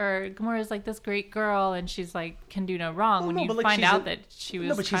Gamora's like this great girl, and she's like can do no wrong. When you find out that she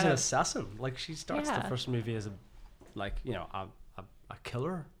was, but she's an assassin. Like she starts the first movie as a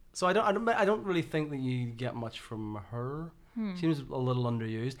killer. So I don't really think that you get much from her. Seems a little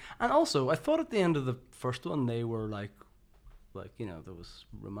underused. And also, I thought at the end of the first one they were like there was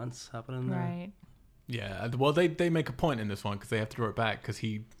romance happening there. Right. Yeah. Well, they make a point in this one because they have to throw it back because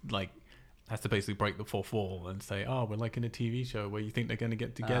he has to basically break the fourth wall and say, "Oh, we're like in a TV show where you think they're going to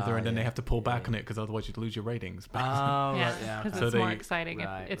get together, and then they have to pull back on it because otherwise you'd lose your ratings." Because it's more exciting if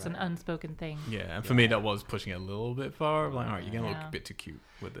it's an unspoken thing. Yeah, and for me that was pushing it a little bit far. Like, all right, you're getting a bit too cute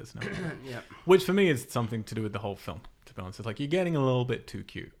with this now. Yeah. Which for me is something to do with the whole film. To be honest, it's like you're getting a little bit too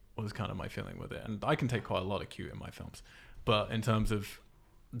cute. Was kind of my feeling with it, and I can take quite a lot of cute in my films, but in terms of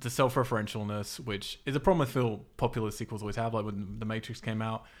the self-referentialness, which is a problem I feel popular sequels always have, like when The Matrix came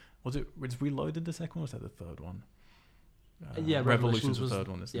out. Was Reloaded the second one? Or was that the third one? Revolution's the third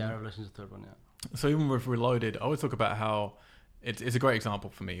one, isn't it? Yeah, Revolution's the third one, yeah. So even with Reloaded, I always talk about how it's a great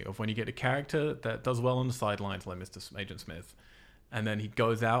example for me of when you get a character that does well on the sidelines, like Agent Smith, and then he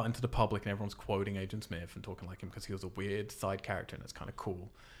goes out into the public and everyone's quoting Agent Smith and talking like him because he was a weird side character and it's kind of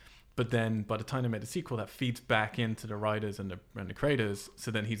cool. But then by the time they made the sequel, that feeds back into the writers and the creators.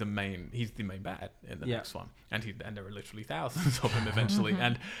 So then he's the main bad in the next one, and there are literally thousands of him eventually,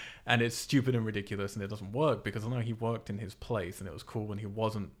 and it's stupid and ridiculous, and it doesn't work because I know he worked in his place, and it was cool when he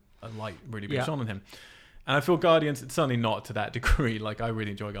wasn't a light really being shone on him. And I feel Guardians, it's certainly not to that degree. Like I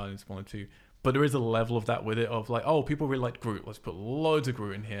really enjoy Guardians 1 and 2, but there is a level of that with it of like, oh, people really liked Groot. Let's put loads of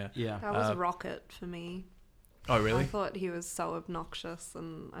Groot in here. Yeah. That was Rocket for me. Oh, really? I thought he was so obnoxious,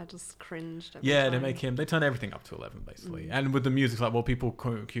 and I just cringed. Yeah, every they time. they turn everything up to 11 basically. And with the music, like, well, people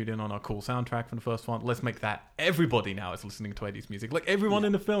cued in on our cool soundtrack from the first one. Let's make that everybody now is listening to 80s music. Like everyone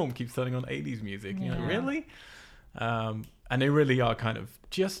in the film keeps turning on 80s music. You know, Yeah. really? And they really are kind of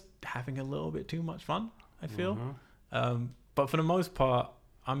just having a little bit too much fun, I feel. But for the most part,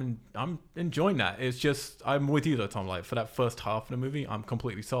 I'm enjoying that. It's just, I'm with you though, Tom. Like for that first half of the movie, I'm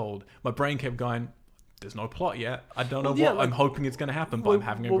completely sold. My brain kept going, there's no plot yet. I don't know what I'm hoping it's going to happen, but I'm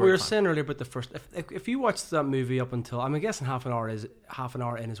having a great What we were time. saying earlier about the first, if you watch that movie up until, I'm guessing half an hour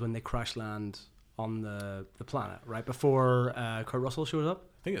in is when they crash land on the planet, right before Kurt Russell shows up.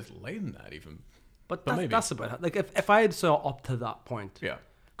 I think it's later than that even. But maybe. that's about it. Like if I had saw up to that point, Yeah.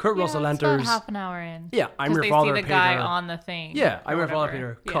 Kurt Russell it's about enters. half an hour in. Yeah, I'm 'Cause your they father, see the Peter. guy on the thing. Yeah, I'm or your father,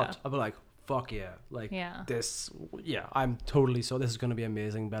 whatever. Peter. Cut. I'll be like, fuck yeah, like Yeah. this. Yeah, I'm totally so. This is going to be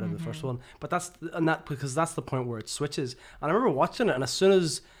amazing, better than the first one. But that's the point where it switches. And I remember watching it, and as soon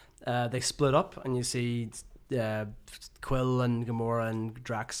as they split up, and you see Quill and Gamora and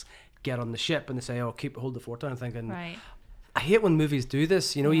Drax get on the ship, and they say, "Oh, hold the fort down," I'm thinking, Right. I hate when movies do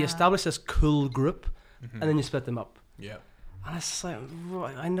this. You know, you Yeah. establish this cool group, and then you split them up. Yeah. And it's just like,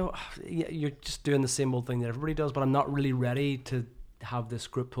 right, I know you're just doing the same old thing that everybody does, but I'm not really ready to have this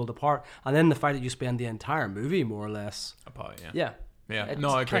group pulled apart. And then the fact that you spend the entire movie more or less, Apart, yeah. yeah, Yeah. it No,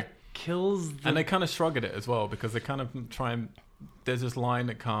 I agree. kinda kills. And they kind of shrug at it as well because they kind of try and. There's this line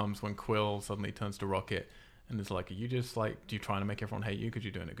that comes when Quill suddenly turns to Rocket and it's like, are you just like, do you trying to make everyone hate you because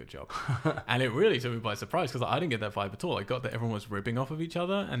you're doing a good job? And it really took me by surprise because I didn't get that vibe at all. I got that everyone was ribbing off of each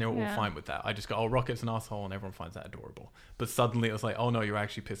other and they were all Yeah. fine with that. I just got, oh, Rocket's an asshole and everyone finds that adorable. But suddenly it was like, oh no, you're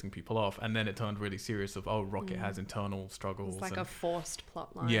actually pissing people off. And then it turned really serious of, oh, Rocket has internal struggles. It's like and, a forced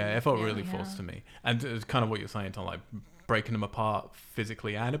plot line. yeah, it felt Yeah. really forced to me. And it's kind of what you're saying, Tom, like breaking them apart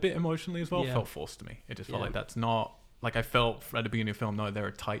physically and a bit emotionally as well Yeah. felt forced to me. It just felt Yeah. like that's not, like I felt at the beginning of the film, no, they're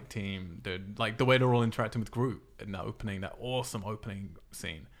a tight team. They're like the way they're all interacting with Groot in that opening, that awesome opening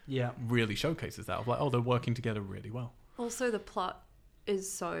scene Yeah, really showcases that of like, oh, they're working together really well. Also, the plot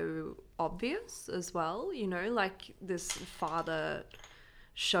is so obvious as well. You know, like this father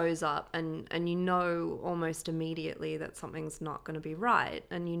shows up and you know almost immediately that something's not going to be right.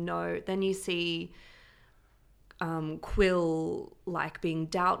 And you know, then you see Quill like being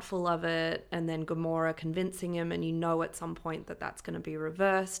doubtful of it, and then Gamora convincing him, and you know at some point that that's going to be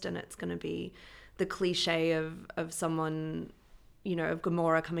reversed, and it's going to be the cliche of someone, you know, of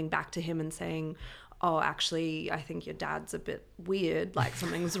Gamora coming back to him and saying, oh, actually, I think your dad's a bit weird, like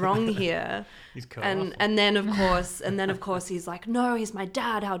something's wrong here. He's cut and off. and then of course he's like, no, he's my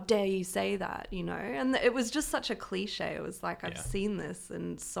dad, how dare you say that, you know? And it was just such a cliche. It was like, I've Yeah. seen this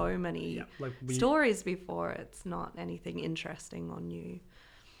in so many like stories before. It's not anything interesting or new.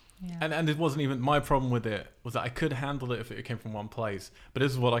 Yeah. And it wasn't even, my problem with it was that I could handle it if it came from one place. But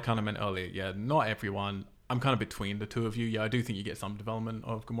this is what I kind of meant earlier. Yeah, not everyone. I'm kind of between the two of you. Yeah, I do think you get some development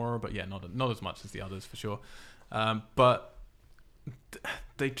of Gamora, but yeah, not as much as the others for sure. But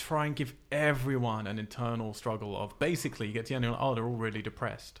they try and give everyone an internal struggle of basically you get to the end and you're like, oh, they're all really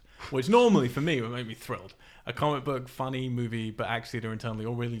depressed. Which normally for me would make me thrilled. A comic book, funny movie, but actually they're internally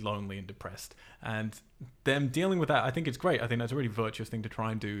all really lonely and depressed. And them dealing with that, I think it's great. I think that's a really virtuous thing to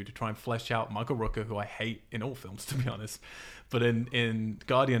try and do, to try and flesh out Michael Rooker, who I hate in all films, to be honest. But in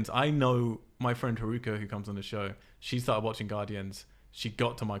Guardians, I know my friend Haruka, who comes on the show, she started watching Guardians. She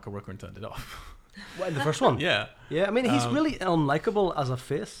got to Michael Rooker and turned it off. What, the first one. Yeah. Yeah, I mean, he's really unlikable as a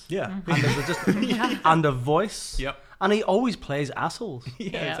face. Yeah. And as and a voice. Yep. And he always plays assholes. Yeah,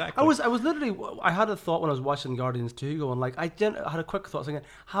 Yeah. exactly. I was literally, I had a thought when I was watching Guardians 2 going like, I had a quick thought thinking,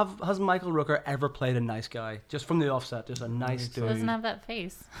 has Michael Rooker ever played a nice guy? Just from the offset, just a nice He doesn't dude. have that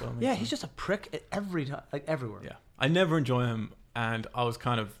face. Yeah, he's just a prick every time, like everywhere. Yeah. I never enjoy him, and I was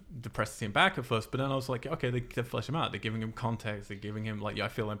kind of depressed to see him back at first, but then I was like, okay, they flesh him out. They're giving him context. They're giving him, like, I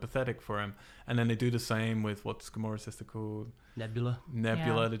feel empathetic for him. And then they do the same with, what's Gamora's sister called? Nebula.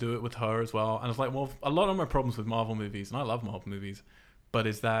 Nebula. Yeah. They do it with her as well. And I was like, well, a lot of my problems with Marvel movies, and I love Marvel movies, but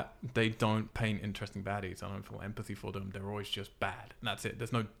is that they don't paint interesting baddies. I don't feel empathy for them. They're always just bad. And that's it.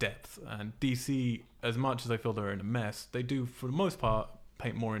 There's no depth. And DC, as much as I feel they're in a mess, they do, for the most part,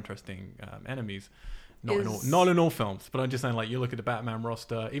 paint more interesting enemies. Not in all films, but I'm just saying, like, you look at the Batman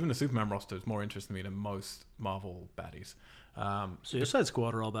roster, even the Superman roster is more interesting to me than most Marvel baddies. Suicide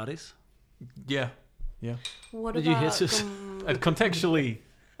Squad are all baddies. Yeah. What Did you about hit us? And contextually,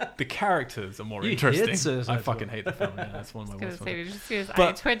 the characters are more You hate interesting. Suicide I fucking Squad. hate the film. Yeah, that's one of my I was worst gonna say, ones. did you just see his eye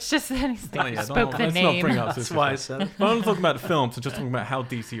But- twitch just then he spoke Let's the not name? bring up That's Suicide why I Squad. said it. But I'm not talking about the films. I'm just talking about how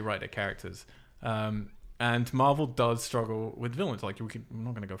DC write their characters. And Marvel does struggle with villains. Like, I'm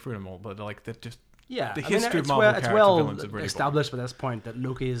not going to go through them all, but like they're just Yeah, The I mean, history of it's Marvel well, it's character well villains are really established by this point that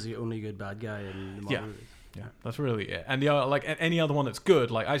Loki is the only good bad guy in the Marvel Yeah. movies. yeah, that's really it. And the like any other one that's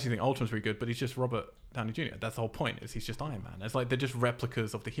good, like I actually think Ultron's really good, but he's just Robert Downey Jr. That's the whole point. Is he's just Iron Man. It's like they're just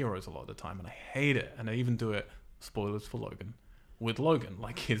replicas of the heroes a lot of the time, and I hate it. And they even do it. Spoilers for Logan. With Logan,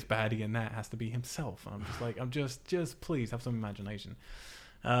 like his baddie in that has to be himself. And I'm just like, just please have some imagination.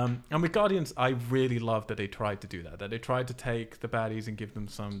 And with Guardians, I really love that they tried to do that. That they tried to take the baddies and give them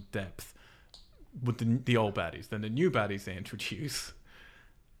some depth with the old baddies. Then the new baddies they introduce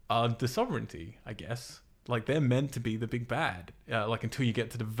are the sovereignty, I guess. Like they're meant to be the big bad, like until you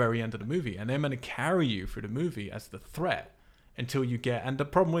get to the very end of the movie, and they're meant to carry you through the movie as the threat until you get. And the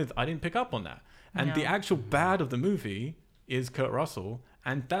problem with I didn't pick up on that. And the No. actual bad of the movie is Kurt Russell,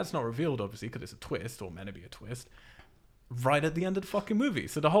 and that's not revealed obviously because it's a twist or meant to be a twist. Right at the end of the fucking movie,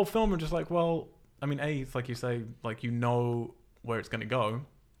 so the whole film are just like, well, I mean, it's like you say, like you know where it's going to go,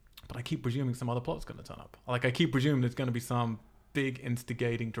 but I keep presuming some other plot's going to turn up. Like I keep presuming there's going to be some big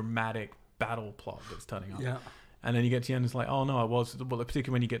instigating dramatic battle plot that's turning up. Yeah. And then you get to the end, it's like, oh no, I was. Well,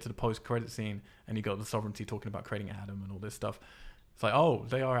 particularly when you get to the post-credit scene and you got the sovereignty talking about creating Adam and all this stuff. It's like, oh,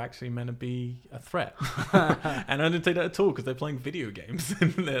 they are actually meant to be a threat. And I didn't take that at all because they're playing video games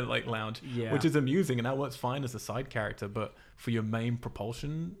in their like lounge, Yeah. which is amusing and that works fine as a side character. But for your main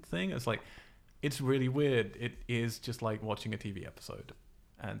propulsion thing, it's like, it's really weird. It is just like watching a TV episode.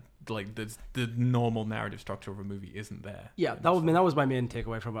 And like the normal narrative structure of a movie isn't there. Yeah, that was my main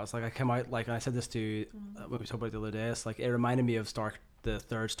takeaway from it. It's like I came out like, and I said this to you when we talked about it the other day. It's like it reminded me of the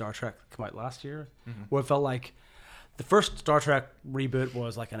third Star Trek that came out last year, where it felt like the first Star Trek reboot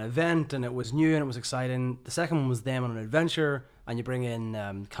was like an event and it was new and it was exciting. The second one was them on an adventure, and you bring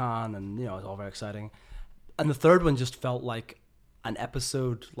in Khan, and you know it's all very exciting. And the third one just felt like an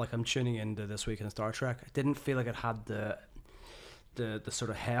episode. Like I'm tuning into this week in Star Trek. It didn't feel like it had the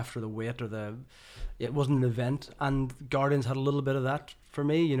sort of heft or the weight or it wasn't an event. And Guardians had a little bit of that for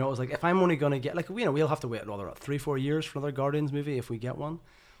me. You know, it was like if I'm only gonna get, like, you know, we'll have to wait another 3-4 years for another Guardians movie if we get one.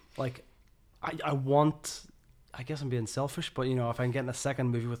 Like I want, I guess I'm being selfish, but you know, if I'm getting a second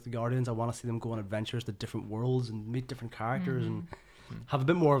movie with the Guardians, I want to see them go on adventures to different worlds and meet different characters and have a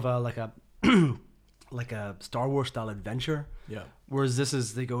bit more of a like a Star Wars style adventure. Yeah. Whereas this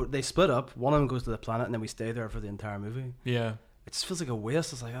is they split up. One of them goes to the planet and then we stay there for the entire movie. Yeah. It just feels like a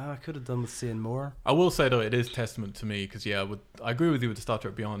waste. It's like, I could have done with seeing more. I will say though, it is testament to me because I agree with you with the Star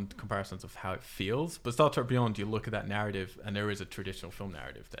Trek Beyond comparisons of how it feels. But Star Trek Beyond, you look at that narrative, and there is a traditional film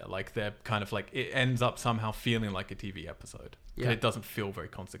narrative there. Like they're kind of like it ends up somehow feeling like a TV episode. Yeah. It doesn't feel very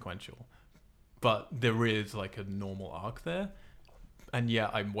consequential, but there is like a normal arc there. And yeah,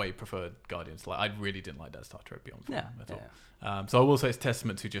 I way preferred Guardians. Like I really didn't like that Star Trek Beyond film at all. So I will say it's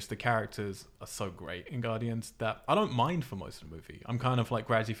testament to just the characters are so great in Guardians that I don't mind for most of the movie. I'm kind of like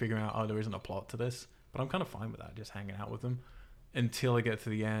gradually figuring out, there isn't a plot to this, but I'm kind of fine with that, just hanging out with them until I get to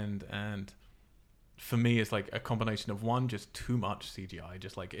the end. And for me, it's like a combination of one, just too much CGI.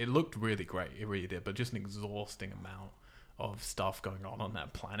 Just like it looked really great, it really did, but just an exhausting amount of stuff going on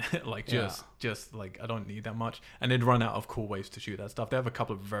that planet. Like just like I don't need that much. And they'd run out of cool ways to shoot that stuff. They have a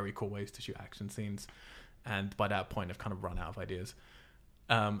couple of very cool ways to shoot action scenes, and by that point I've kind of run out of ideas.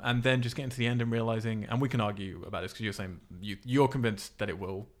 And then just getting to the end and realizing, and we can argue about this because you're saying you're convinced that it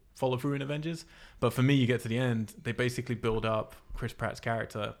will follow through in Avengers, but for me, you get to the end, they basically build up Chris Pratt's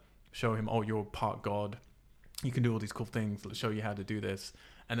character, show him, oh, you're part god, you can do all these cool things, let's show you how to do this.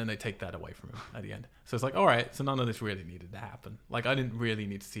 And then they take that away from him at the end. So it's like, all right, so none of this really needed to happen. Like, I didn't really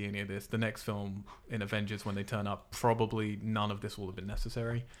need to see any of this. The next film in Avengers, when they turn up, probably none of this will have been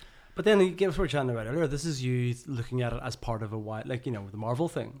necessary. But then you get what we were chatting about earlier. This is you looking at it as part of a wide, like, you know, the Marvel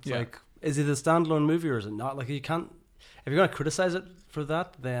thing. It's like, is it a standalone movie or is it not? Like, you can't, if you're going to criticize it for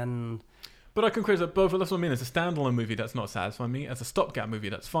that, then... But I can criticize both. That's what I mean. As a standalone movie, that's not satisfying me. As a stopgap movie,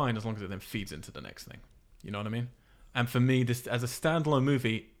 that's fine, as long as it then feeds into the next thing. You know what I mean? And for me, this as a standalone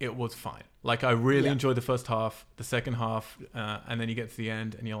movie, it was fine. Like, I really enjoyed the first half, the second half, and then you get to the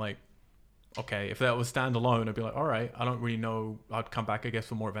end, and you're like, okay, if that was standalone, I'd be like, all right, I don't really know. I'd come back, I guess,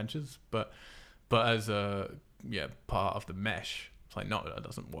 for more adventures. But as a part of the mesh, it's like, no, that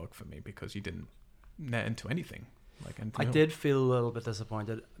doesn't work for me because you didn't net into anything. Like anything else. did feel a little bit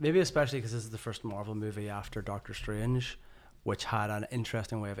disappointed, maybe especially because this is the first Marvel movie after Doctor Strange, which had an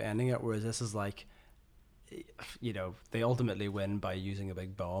interesting way of ending it, whereas this is like, you know, they ultimately win by using a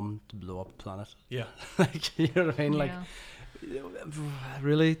big bomb to blow up a planet. Yeah. Like, you know what I mean? Like,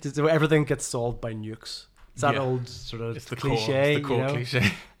 Really? Everything gets solved by nukes. It's that Yeah. old sort of It's the cliche. core, you know?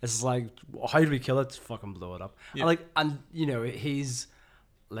 cliche. It's like, how do we kill it? Fucking blow it up. Yeah. And you know, he's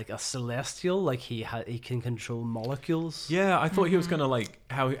like a celestial. Like he can control molecules. Yeah, I thought he was gonna like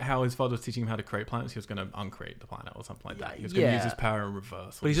how his father was teaching him how to create planets. He was gonna uncreate the planet or something like that. He was gonna use his power in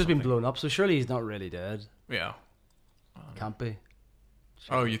reverse. But he's just been blown up, so surely he's not really dead. Yeah. Can't be.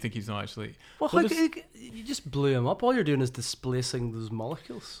 Oh, you think he's not actually? Well, Well, you just blew him up. All you're doing is displacing those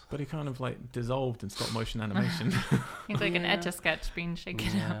molecules. But he kind of like dissolved in stop motion animation. He's like an Yeah. Etch-a-Sketch being shaken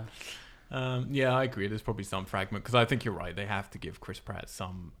up. Yeah. Yeah, I agree. There's probably some fragment because I think you're right. They have to give Chris Pratt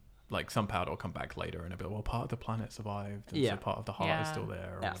some power will come back later and a bit. Well, part of the planet survived, and Yeah. so part of the heart is Yeah. still there.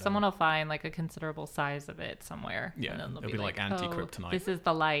 Or Yeah. whatever. Someone will find like a considerable size of it somewhere. Yeah, and then they'll it'll be like "Oh, anti-kryptonite." this is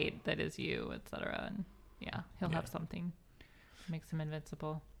the light that is you, etc. And yeah, he'll Yeah. have something that makes him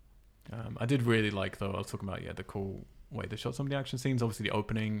invincible. I did really like though. I was talking about the cool way they shot some of the action scenes. Obviously, the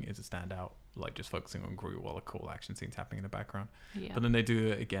opening is a standout, like just focusing on Groot while the cool action scenes happening in the background. Yeah. But then they do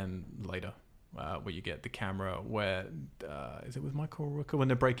it again later, where you get the camera where is it with Michael Rooker when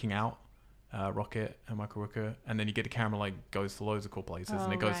they're breaking out, Rocket and Michael Rooker, and then you get the camera like goes to loads of cool places, and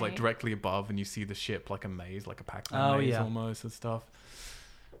Oh, it goes like right. directly above, and you see the ship like a maze, like a Pac-Man Oh, maze yeah. almost and stuff.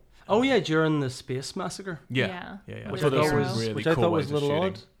 Oh yeah, during the space massacre, Yeah. which So I those thought were was really which I cool thought was ways a of little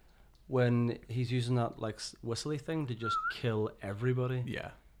shooting. odd when he's using that like whistly thing to just kill everybody.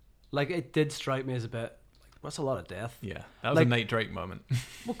 Yeah, Like it did strike me as a bit like that's a lot of death. yeah, that was Like- a Nate Drake moment.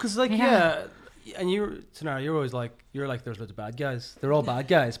 Well, because like Yeah. and you're always like there's loads of bad guys. They're all bad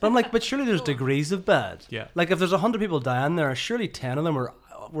guys, but I'm like, but surely there's degrees of bad. Yeah. Like if there's 100 people dying there, surely 10 of them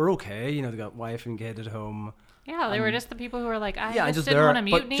were okay. You know, they got wife and kid at home. Yeah, they were just the people who were like, I Yeah, just just didn't there, want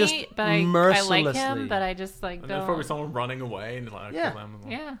to but mutiny, just but I like mercilessly. him, but I just like And there's don't. probably someone running away and like Yeah. kill them.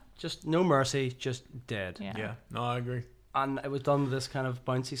 Yeah, Just no mercy, just dead. yeah. Yeah, no, I agree. And it was done with this kind of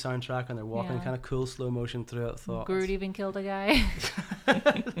bouncy soundtrack, and they're walking Yeah. kind of cool slow motion through it. I thought Groot even killed a guy.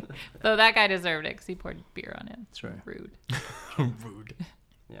 Though that guy deserved it because he poured beer on him. That's right. Rude. Rude.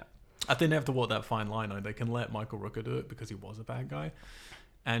 Yeah. I think they have to walk that fine line. They can let Michael Rooker do it because he was a bad guy.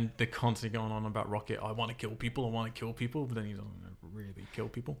 And they're constantly going on about Rocket. I want to kill people. But then he doesn't really kill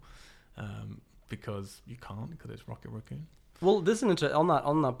people because you can't because it's Rocket Raccoon. Well, this is interesting.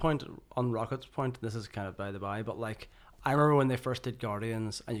 On that point, on Rocket's point, this is kind of by the by, but like I remember when they first did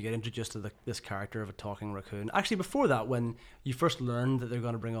Guardians, and you get introduced to this character of a talking raccoon. Actually, before that, when you first learned that they're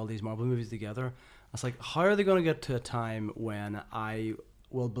going to bring all these Marvel movies together, I was like, how are they going to get to a time when I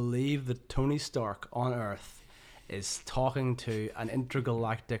will believe that Tony Stark on Earth is talking to an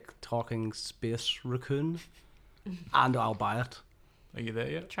intergalactic talking space raccoon, and I'll buy it. Are you there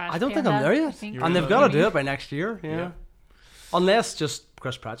yet? Trash I don't think I'm Panda, there I yet, think. You're and in they've the- got to do it by next year. Yeah. Yeah. Unless just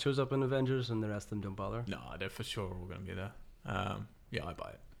Chris Pratt shows up in Avengers and the rest of them don't bother. No, they're for sure all going to be there. Yeah, I buy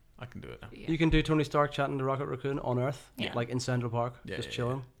it. I can do it now. Yeah. You can do Tony Stark chatting to Rocket Raccoon on Earth, Yeah. like in Central Park, Yeah, just yeah,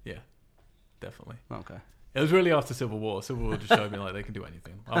 chilling. Yeah, definitely. Okay. It was really after Civil War. Civil War just showed me like they can do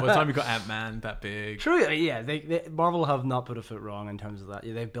anything. By the time you got Ant-Man that big, Sure. Yeah. They Marvel have not put a foot wrong in terms of that.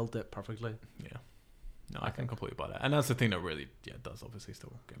 Yeah, they've built it perfectly. yeah. No, I can completely buy that. And that's the thing that really, does obviously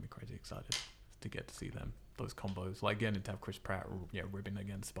still get me crazy excited to get to see them, those combos. Like getting to have Chris Pratt, ribbing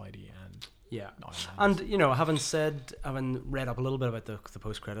against Spidey and Yeah. Iron Man. And having read up a little bit about the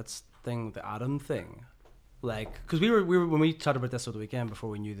post credits thing, the Adam thing, like because we were when we chatted about this over the weekend before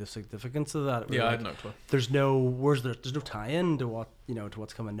we knew the significance of that. We were I like, had no clue. there's no tie-in to what to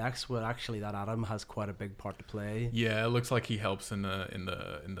what's coming next. Well, actually, that Adam has quite a big part to play. Yeah, it looks like he helps in the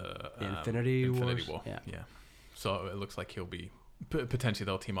Infinity Wars. War. Yeah. So it looks like he'll be potentially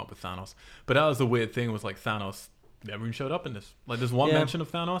they'll team up with Thanos. But that was the weird thing was like Thanos never even showed up in this. Like there's one Yeah. mention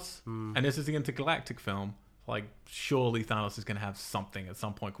of Thanos, and this is the intergalactic film. Like surely Thanos is going to have something at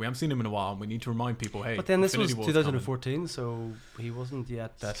some point. We haven't seen him in a while, and we need to remind people, hey. But then this Infinity was War's coming. 2014, so he wasn't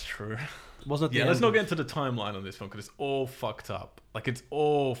yet. That's true. Wasn't at the Yeah, end let's not of- get into the timeline on this film because it's all fucked up. Like it's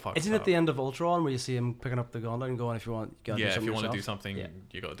all fucked Isn't up. it the end of Ultron where you see him picking up the gauntlet and going, if you want, you gotta do Yeah, if something you want to do yourself? something, Yeah.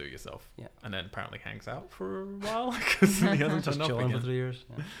 you got to do it yourself. Yeah. And then apparently hangs out for a while because he hasn't Just turned up chilling for again. 3 years.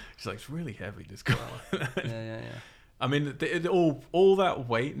 Yeah, She's like, it's really heavy, this guy. yeah. I mean, all that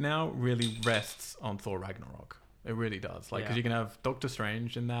weight now really rests on Thor Ragnarok. It really does. Like, because Yeah. you can have Doctor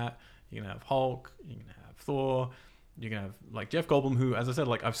Strange in that, you can have Hulk, you can have Thor, you can have like Jeff Goldblum, who, as I said,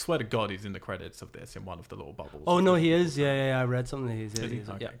 like I swear to God, he's in the credits of this in one of the little bubbles. Oh no, he is. Yeah. I read something. He's Is he? is.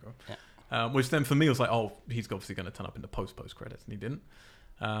 Okay, Yeah. cool. Which then for me was like, oh, he's obviously going to turn up in the post credits, and he didn't.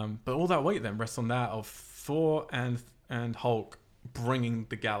 But all that weight then rests on that of Thor and Hulk bringing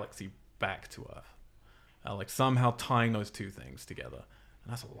the galaxy back to Earth, like somehow tying those two things together,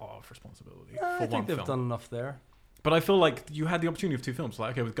 and that's a lot of responsibility for I one think they've film. done enough there. But I feel like you had the opportunity of two films.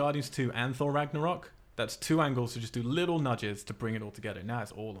 Like, okay, with Guardians 2 and Thor Ragnarok, that's two angles to just do little nudges to bring it all together. Now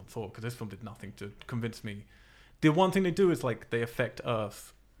it's all on Thor, because this film did nothing to convince me. The one thing they do is, like, they affect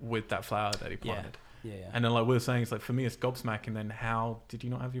Earth with that flower that he planted. Yeah. And then, like we were saying, it's like, for me, it's gobsmacking. Then how did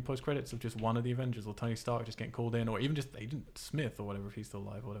you not have your post-credits of just one of the Avengers or Tony Stark just getting called in, or even just Agent Smith or whatever, if he's still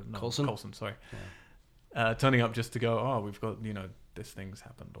alive or whatever. No, Coulson, sorry. Yeah. Turning up just to go, oh, we've got, you know, this thing's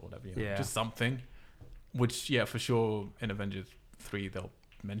happened or whatever. You know, just something. Which, yeah, for sure, in Avengers 3, they'll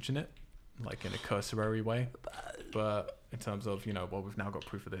mention it, like, in a cursory way. But in terms of, you know, well, we've now got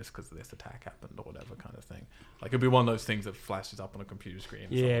proof of this because this attack happened or whatever kind of thing. Like, it'll be one of those things that flashes up on a computer screen.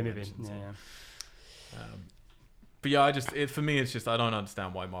 Yeah, maybe. Yeah. But yeah, for me, it's just, I don't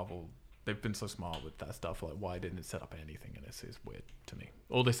understand why Marvel, they've been so smart with that stuff. Like, why didn't it set up anything in this is weird to me.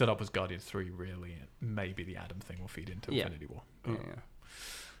 All they set up was Guardians 3, really, and maybe the Atom thing will feed into Infinity War. But,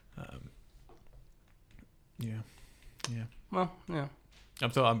 yeah. Well, yeah.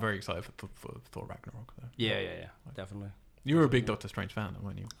 I'm very excited for Thor Ragnarok, though. Yeah, definitely. You were a big Doctor Strange fan,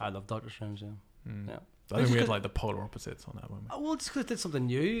 weren't you? I love Doctor Strange, yeah. I think we had, like, the polar opposites on that one. Well, it's because it did something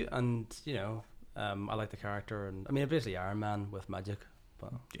new, and, you know, I like the character, and I mean, basically Iron Man with magic,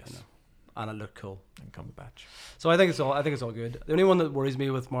 but yes, you know, and it looked cool. And Cumberbatch. So I think it's all good. The only one that worries me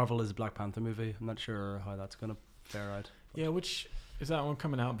with Marvel is the Black Panther movie. I'm not sure how that's gonna fare out. Yeah, which is that one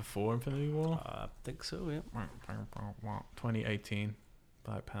coming out before Infinity War? I think so. Yeah. 2018,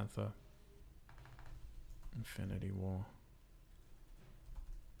 Black Panther, Infinity War.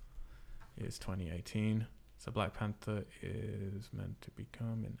 It's 2018. So Black Panther is meant to be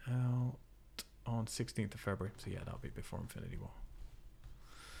coming out on 16th of February. So yeah, that'll be before Infinity War.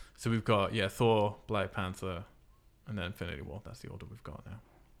 So we've got, Thor, Black Panther, and then Infinity War. That's the order we've got now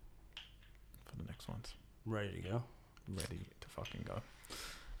for the next ones. Ready to go. Ready to fucking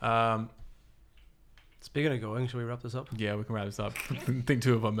go. Speaking of going, should we wrap this up? Yeah, we can wrap this up. I think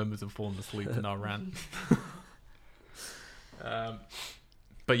two of our members have fallen asleep in our rant.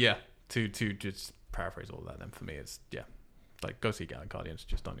 But yeah, to just paraphrase all of that, then for me, it's, like, go see Guardians.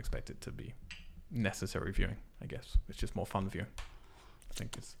 Just don't expect it to be necessary viewing, I guess. It's just more fun viewing, I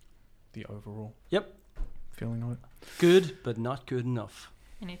think, is the overall feeling of it. Good, but not good enough.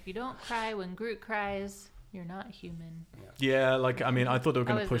 And if you don't cry when Groot cries, you're not human. Yeah, like, I mean, I thought they were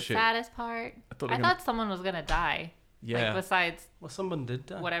going to push it. That was the saddest part. I thought someone was going to die. Yeah. Like, besides... Well, someone did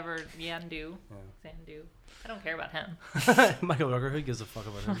die. Whatever Yandu. Zandu. I don't care about him. Michael Rooker, who gives a fuck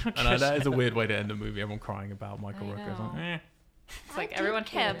about him? I know, that is a weird way to end the movie. Everyone crying about Michael Rooker. It's like, It's like everyone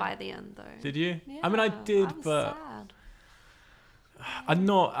care by the end, though. Did you? Yeah, I mean, I did, but... sad.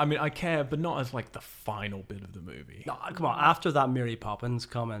 I care, but not as, like, the final bit of the movie. No, come on. After that Mary Poppins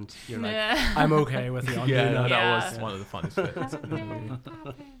comment, you're like, I'm okay with the undo. That was one of the funniest bits in the movie.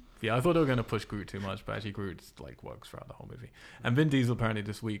 Yeah, I thought they were going to push Groot too much, but actually Groot, like, works throughout the whole movie. And Vin Diesel apparently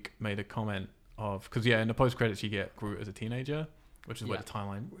this week made a comment of... Because, in the post-credits you get Groot as a teenager, which is where the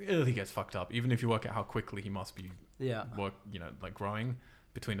timeline really gets fucked up. Even if you work out how quickly he must be like, growing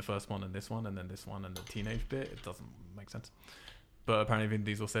between the first one and this one, and then this one and the teenage bit, it doesn't make sense. But apparently Vin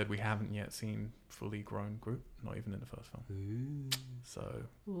Diesel said we haven't yet seen fully grown Groot, not even in the first film. Ooh. So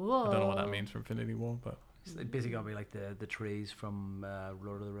I don't know what that means for Infinity War, but it's basically gonna be like the trees from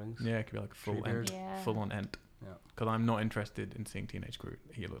Lord of the Rings. Yeah, it could be like a full on Ent. Yeah. Because I'm not interested in seeing teenage Groot.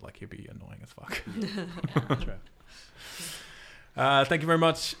 He looked like he'd be annoying as fuck. True. Thank you very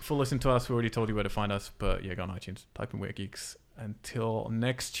much for listening to us. We already told you where to find us, but go on iTunes, type in Weird Geeks. Until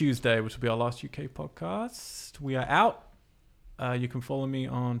next Tuesday, which will be our last UK podcast, we are out. You can follow me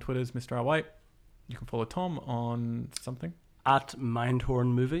on Twitter's Mr. Al White. You can follow Tom on something. At Mindhorn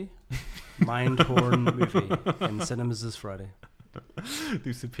Movie. Mindhorn Movie. In cinemas this Friday.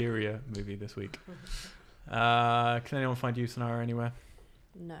 The Superior movie this week. Can anyone find you, Sonara, anywhere?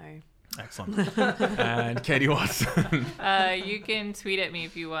 No. Excellent. And Katie Watson. You can tweet at me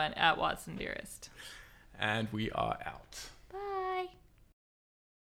if you want, at Watson Dearest. And we are out.